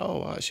will be like,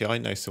 oh, actually, I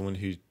know someone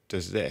who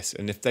does this.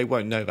 And if they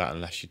won't know that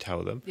unless you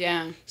tell them.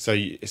 Yeah. So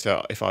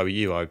if I were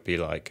you, I'd be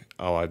like,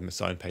 oh, I'm a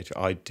sign painter.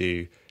 I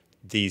do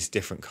these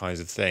different kinds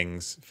of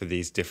things for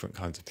these different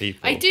kinds of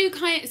people. I do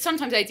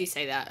sometimes I do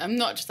say that. I'm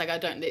not just like, I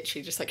don't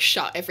literally just like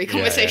shut every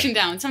conversation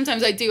down.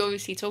 Sometimes I do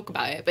obviously talk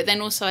about it, but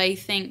then also I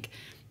think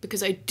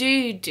because I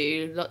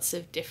do lots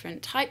of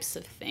different types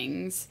of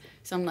things.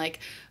 So I'm like,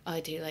 I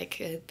do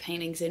like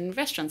paintings in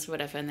restaurants or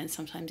whatever, and then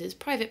sometimes it's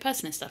private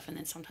personal stuff, and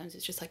then sometimes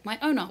it's just like my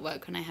own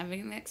artwork when I have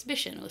an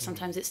exhibition, or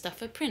sometimes it's stuff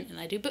for print and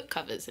I do book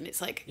covers, and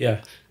it's like,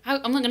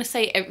 I'm not going to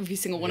say every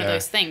single one of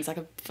those things like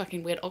a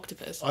fucking weird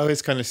octopus. I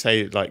always kind of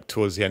say like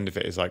towards the end of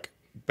it is like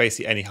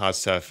basically any hard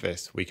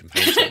surface we can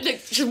paint it.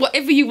 Look, just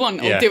whatever you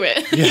want, I'll do it.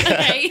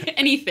 Okay,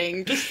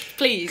 anything, just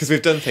please. Because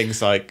we've done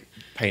things like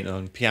paint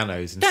on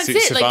pianos and That's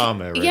suits it, of like,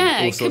 armour and yeah,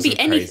 all it sorts could of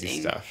be crazy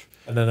anything. stuff.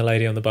 And then the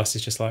lady on the bus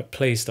is just like,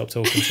 please stop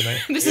talking to me.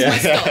 This is my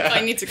stop.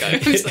 I need to go.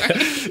 I'm sorry.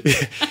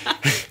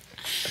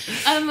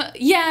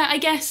 Yeah, I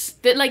guess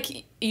that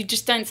like you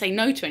just don't say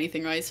no to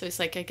anything, right? So it's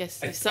like I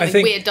guess if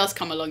something weird does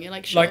come along, you're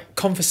like, sure. Like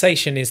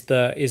conversation is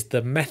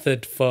the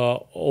method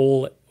for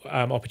all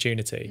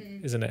opportunity,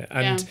 isn't it?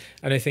 And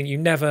I think you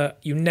never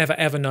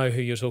ever know who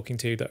you're talking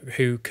to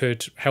who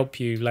could help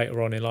you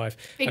later on in life.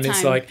 Big and time.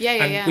 it's like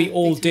we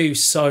all Big do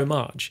so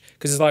much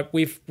because it's like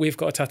we've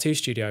got a tattoo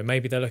studio,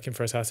 maybe they're looking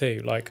for a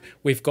tattoo. Like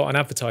we've got an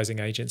advertising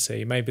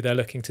agency, maybe they're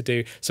looking to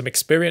do some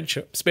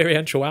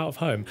experiential out of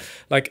home.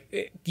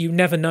 Like you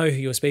never know who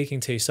you're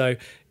speaking to, so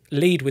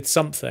lead with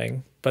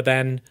something, but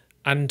then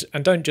and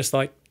don't just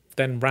like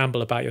then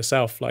ramble about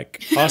yourself,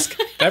 like ask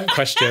them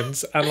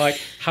questions and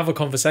like have a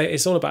conversation.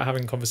 It's all about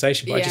having a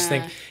conversation, but I just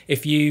think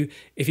if you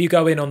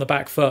go in on the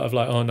back foot of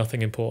like, oh,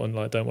 nothing important,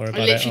 like don't worry about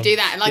it, I literally do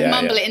that and like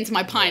mumble it into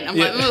my pint. I'm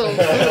like,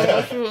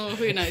 oh,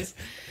 who knows.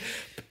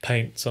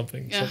 paint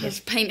something. Yeah, it's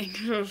painting.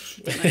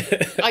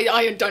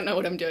 I don't know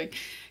what I'm doing.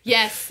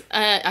 Yes,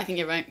 I think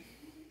you're right.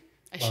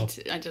 I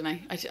don't know.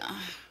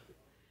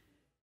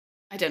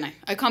 I don't know.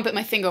 I can't put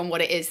my finger on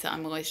what it is that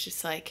I'm always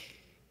just like,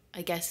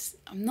 I guess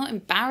I'm not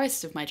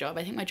embarrassed of my job.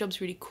 I think my job's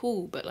really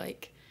cool, but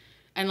like,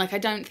 and like, I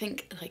don't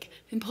think like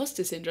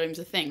imposter syndrome's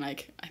a thing.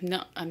 Like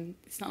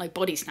it's not like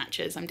body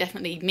snatchers. I'm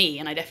definitely me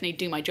and I definitely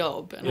do my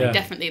job and I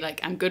definitely like,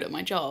 I'm good at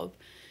my job,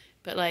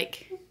 but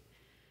like,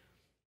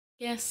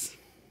 yes,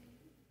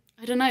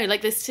 I don't know,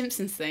 like this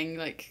Simpsons thing,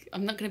 like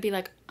I'm not going to be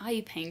like,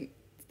 I paint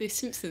the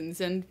Simpsons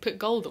and put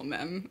gold on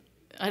them.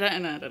 I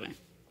don't know.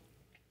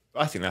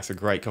 I think that's a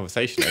great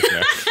conversation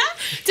opener.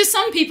 To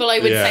some people, I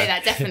would say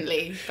that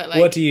definitely. But like,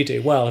 what do you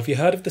do? Well, have you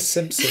heard of The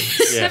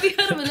Simpsons? Have you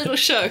heard of a little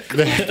show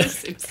called The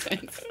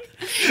Simpsons?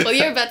 Well,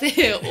 you're about to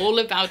hear all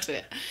about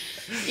it.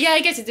 Yeah,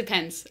 I guess it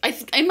depends.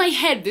 In my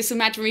head, this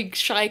imaginary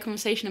shy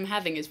conversation I'm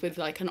having is with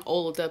like an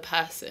older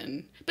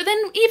person. But then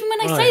even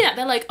when I say that,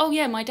 they're like, oh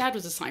yeah, my dad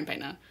was a sign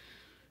painter.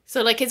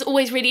 So like, it's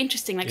always really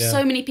interesting. Like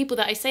so many people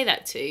that I say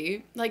that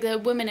to, like the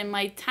woman in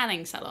my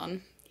tanning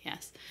salon.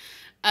 Yes.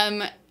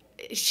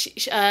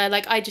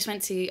 Like I just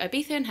went to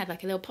Ibiza and had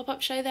like a little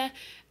pop-up show there,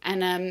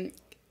 and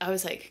I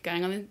was like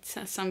going on the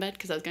sunbed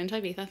because I was going to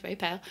Ibiza, very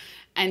pale,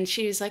 and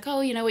she was like,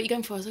 oh, you know, what are you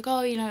going for? I was like,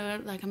 oh, you know,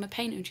 like I'm a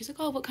painter. And she's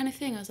like, oh, what kind of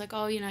thing? I was like,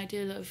 oh, you know, I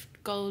do a lot of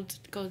gold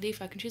leaf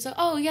work. And she was like,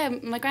 oh yeah,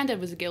 my granddad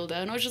was a gilder.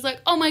 And I was just like,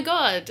 oh my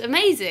god,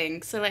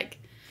 amazing. So like,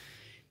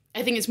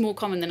 I think it's more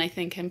common than I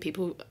think, and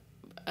people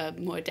are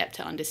more adept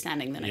at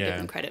understanding than I give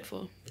them credit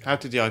for. How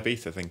did the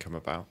Ibiza thing come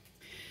about?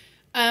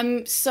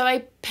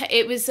 So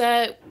it was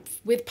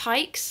with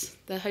Pikes,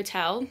 the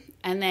hotel,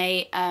 and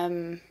they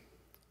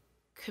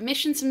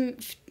commissioned some,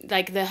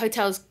 like the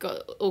hotel's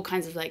got all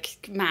kinds of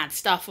like mad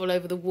stuff all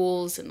over the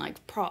walls and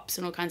like props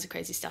and all kinds of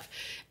crazy stuff.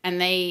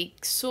 And they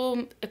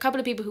saw a couple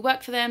of people who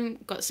worked for them,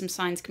 got some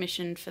signs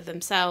commissioned for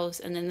themselves,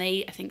 and then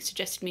they, I think,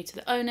 suggested me to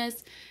the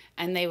owners,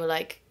 and they were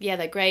like, yeah,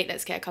 they're great,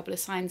 let's get a couple of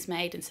signs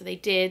made. And so they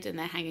did, and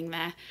they're hanging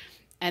there.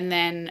 And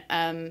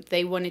then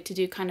they wanted to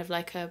do kind of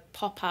like a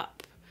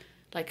pop-up,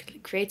 like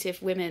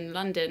Creative Women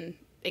London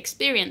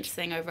experience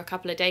thing over a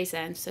couple of days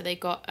there. And so they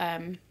got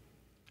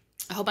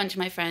a whole bunch of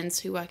my friends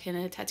who work in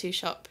a tattoo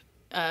shop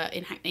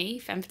in Hackney,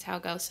 Femme Fatale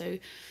girls, so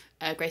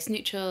Grace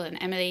Neutral and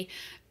Emily,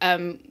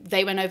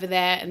 they went over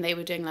there and they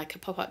were doing like a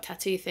pop-up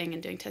tattoo thing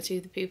and doing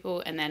tattoos with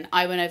people. And then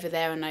I went over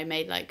there and I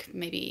made like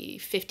maybe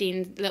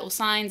 15 little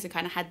signs and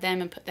kind of had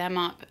them and put them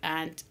up.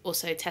 And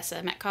also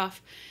Tessa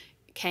Metcalf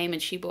came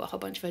and she bought a whole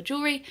bunch of her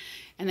jewelry.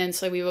 And then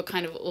so we were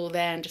kind of all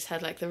there and just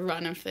had like the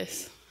run of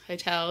this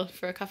hotel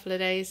for a couple of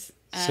days.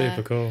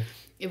 Super cool.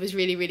 It was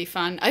really, really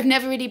fun. I've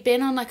never really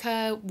been on like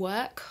a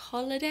work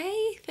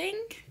holiday thing.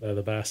 They're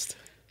the best.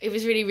 It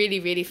was really, really,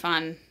 really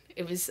fun.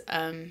 It was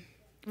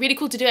really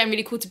cool to do it, and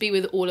really cool to be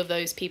with all of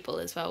those people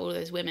as well, all of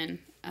those women,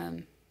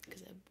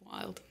 because they're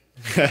wild.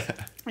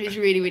 It was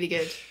really, really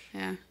good.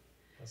 Yeah.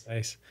 That's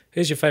nice.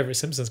 Who's your favourite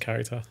Simpsons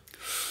character?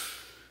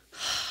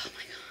 Oh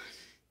my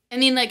god. I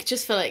mean, like,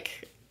 just for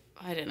like,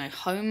 I don't know,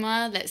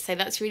 Homer, let's say,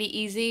 that's really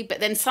easy. But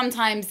then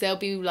sometimes there'll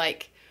be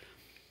like,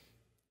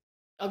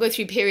 I'll go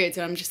through periods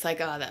where I'm just like,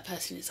 oh, that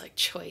person is like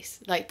choice.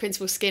 Like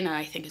Principal Skinner,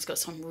 I think, has got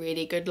some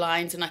really good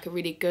lines and like a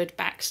really good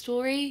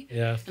backstory.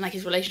 Yeah. And like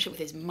his relationship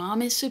with his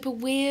mum is super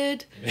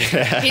weird.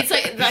 It's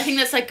like, I think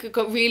that's like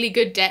got really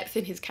good depth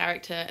in his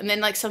character. And then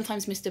like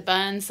sometimes Mr.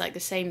 Burns, like the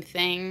same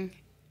thing.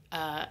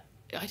 I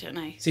don't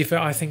know. See,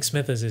 I think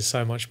Smithers is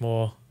so much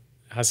more,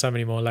 has so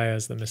many more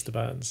layers than Mr.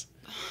 Burns.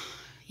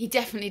 He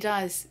definitely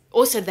does.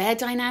 Also, their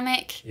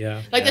dynamic.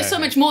 Yeah. Like, there's so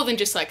much more than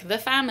just, like, the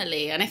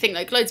family. And I think,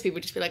 like, loads of people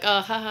just be like,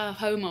 oh, haha,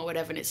 Homer or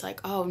whatever. And it's like,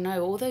 oh,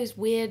 no, all those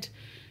weird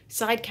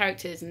side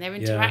characters and their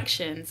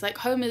interactions. Like,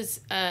 Homer's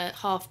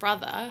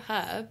half-brother,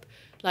 Herb,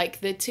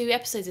 like, the 2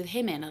 episodes with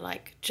him in are,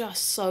 like,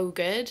 just so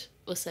good.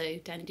 Also,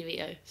 Danny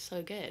DeVito,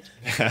 so good.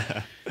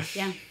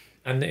 Yeah.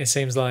 And it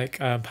seems like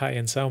Patty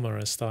and Selma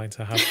are starting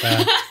to have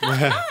their...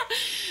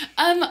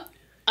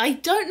 I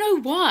don't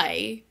know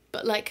why,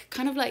 but, like,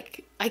 kind of,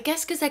 like... I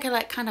guess because they're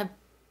like kind of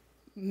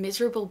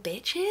miserable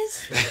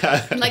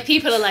bitches. And like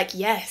people are like,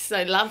 yes,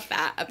 I love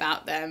that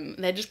about them.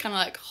 They're just kind of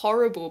like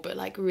horrible, but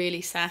like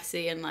really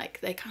sassy and like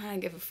they kind of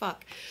don't give a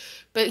fuck.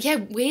 But yeah,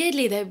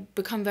 weirdly they've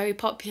become very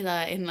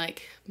popular in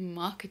like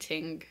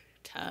marketing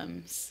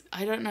terms.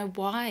 I don't know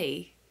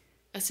why.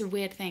 That's a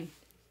weird thing.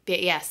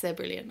 But yes, they're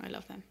brilliant. I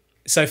love them.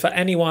 So for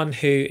anyone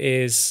who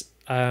is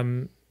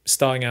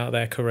starting out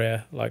their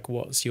career, like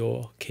what's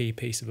your key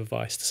piece of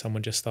advice to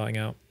someone just starting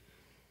out?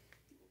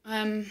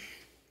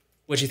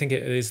 What do you think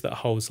it is that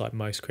holds like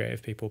most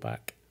creative people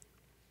back?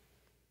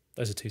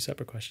 Those are 2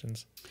 separate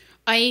questions.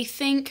 I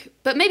think,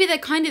 but maybe they're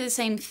kind of the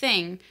same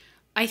thing.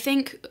 I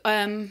think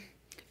in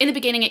the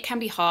beginning it can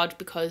be hard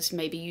because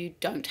maybe you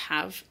don't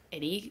have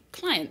any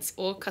clients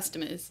or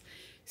customers.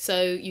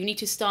 So you need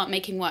to start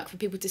making work for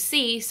people to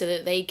see so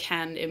that they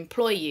can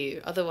employ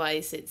you.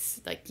 Otherwise it's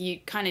like you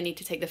kind of need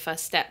to take the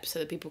first step so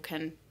that people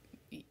can,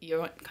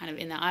 you're kind of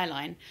in their eye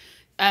line.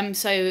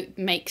 So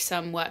make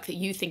some work that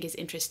you think is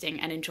interesting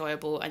and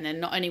enjoyable, and then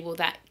not only will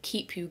that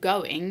keep you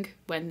going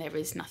when there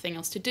is nothing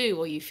else to do,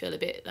 or you feel a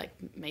bit like,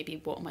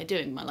 maybe what am I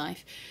doing in my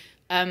life,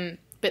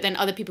 but then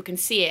other people can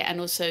see it,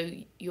 and also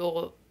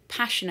your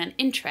passion and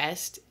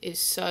interest is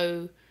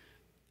so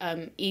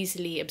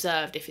easily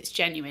observed if it's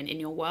genuine in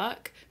your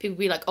work. People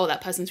be like, oh,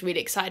 that person's really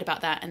excited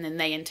about that, and then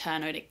they in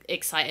turn are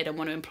excited and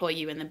want to employ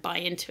you and then buy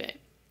into it.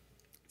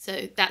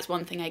 So that's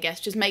one thing, I guess.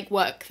 Just make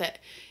work that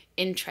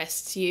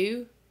interests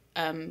you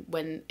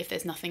if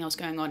there's nothing else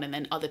going on, and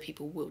then other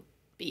people will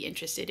be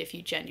interested if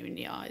you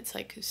genuinely are. It's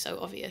like so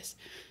obvious.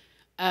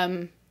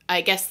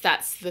 I guess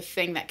that's the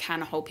thing that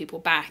can hold people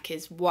back,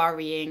 is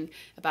worrying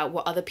about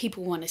what other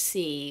people want to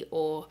see,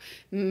 or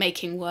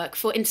making work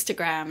for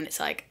Instagram. And it's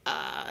like,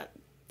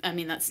 I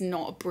mean, that's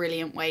not a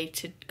brilliant way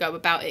to go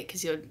about it,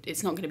 because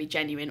it's not going to be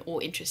genuine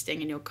or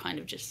interesting, and you're kind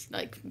of just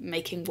like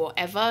making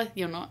whatever.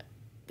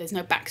 There's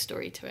no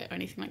backstory to it or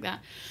anything like that.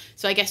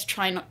 So I guess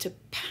try not to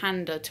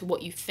pander to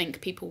what you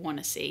think people want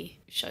to see.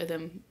 Show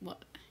them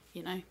what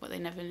they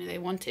never knew they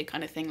wanted,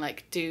 kind of thing.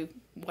 Like, do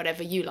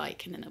whatever you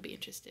like, and then they'll be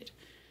interested.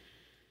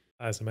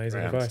 That's amazing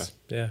Great advice. answer.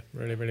 Yeah,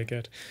 really, really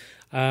good.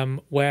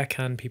 Where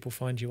can people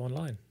find you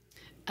online?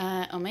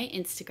 On my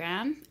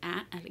Instagram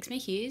at May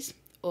Hughes,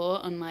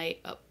 or on my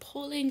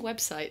appalling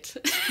website,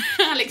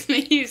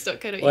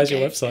 alexmayhughes.co.uk. Why is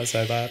your website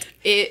so bad?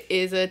 It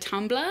is a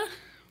Tumblr.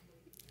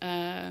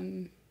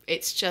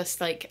 It's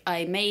just like,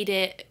 I made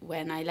it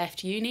when I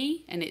left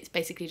uni, and it's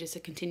basically just a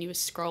continuous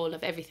scroll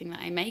of everything that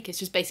I make. It's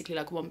just basically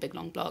like one big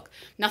long blog.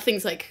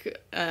 Nothing's like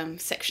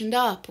sectioned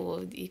up,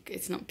 or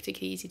it's not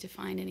particularly easy to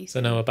find anything. So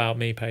no About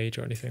Me page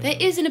or anything? There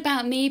like is an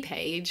About Me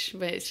page,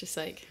 but it's just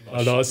like...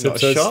 Not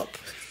Not a shop?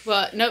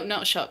 Well, no,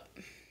 not a shop.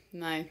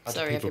 No, How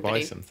sorry do people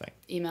everybody. buy something?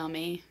 Email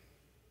me.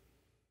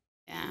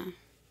 Yeah.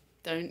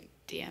 Don't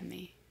DM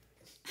me.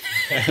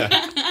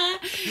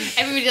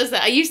 Everybody does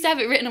that. I used to have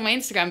it written on my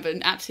Instagram, but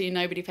absolutely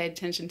nobody paid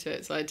attention to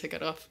it, so I took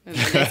it off. And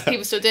then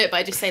people still do it, but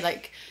I just say,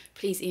 like,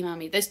 please email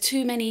me. There's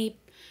too many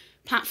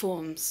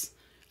platforms.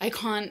 I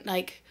can't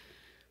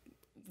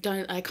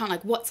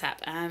WhatsApp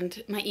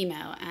and my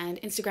email and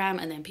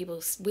Instagram, and then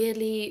people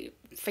weirdly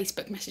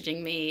Facebook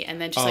messaging me, and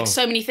then just like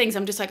so many things.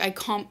 I'm just like, I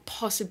can't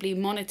possibly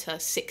monitor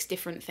 6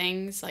 different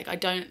things. Like,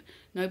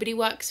 nobody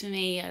works for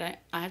me. I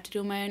have to do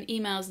all my own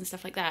emails and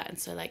stuff like that. And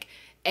so like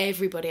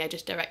everybody, I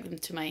just direct them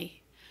to my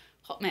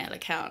Hotmail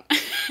account.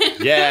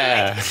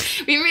 Yeah.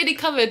 We really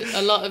covered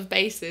a lot of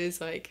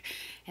bases, like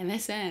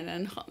MSN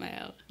and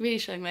Hotmail, really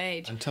showing my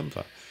age. And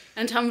Tumblr.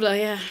 And Tumblr,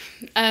 yeah.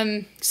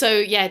 So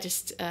yeah,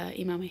 just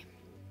email me.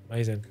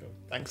 Amazing.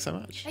 Thanks so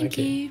much. Thank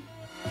you.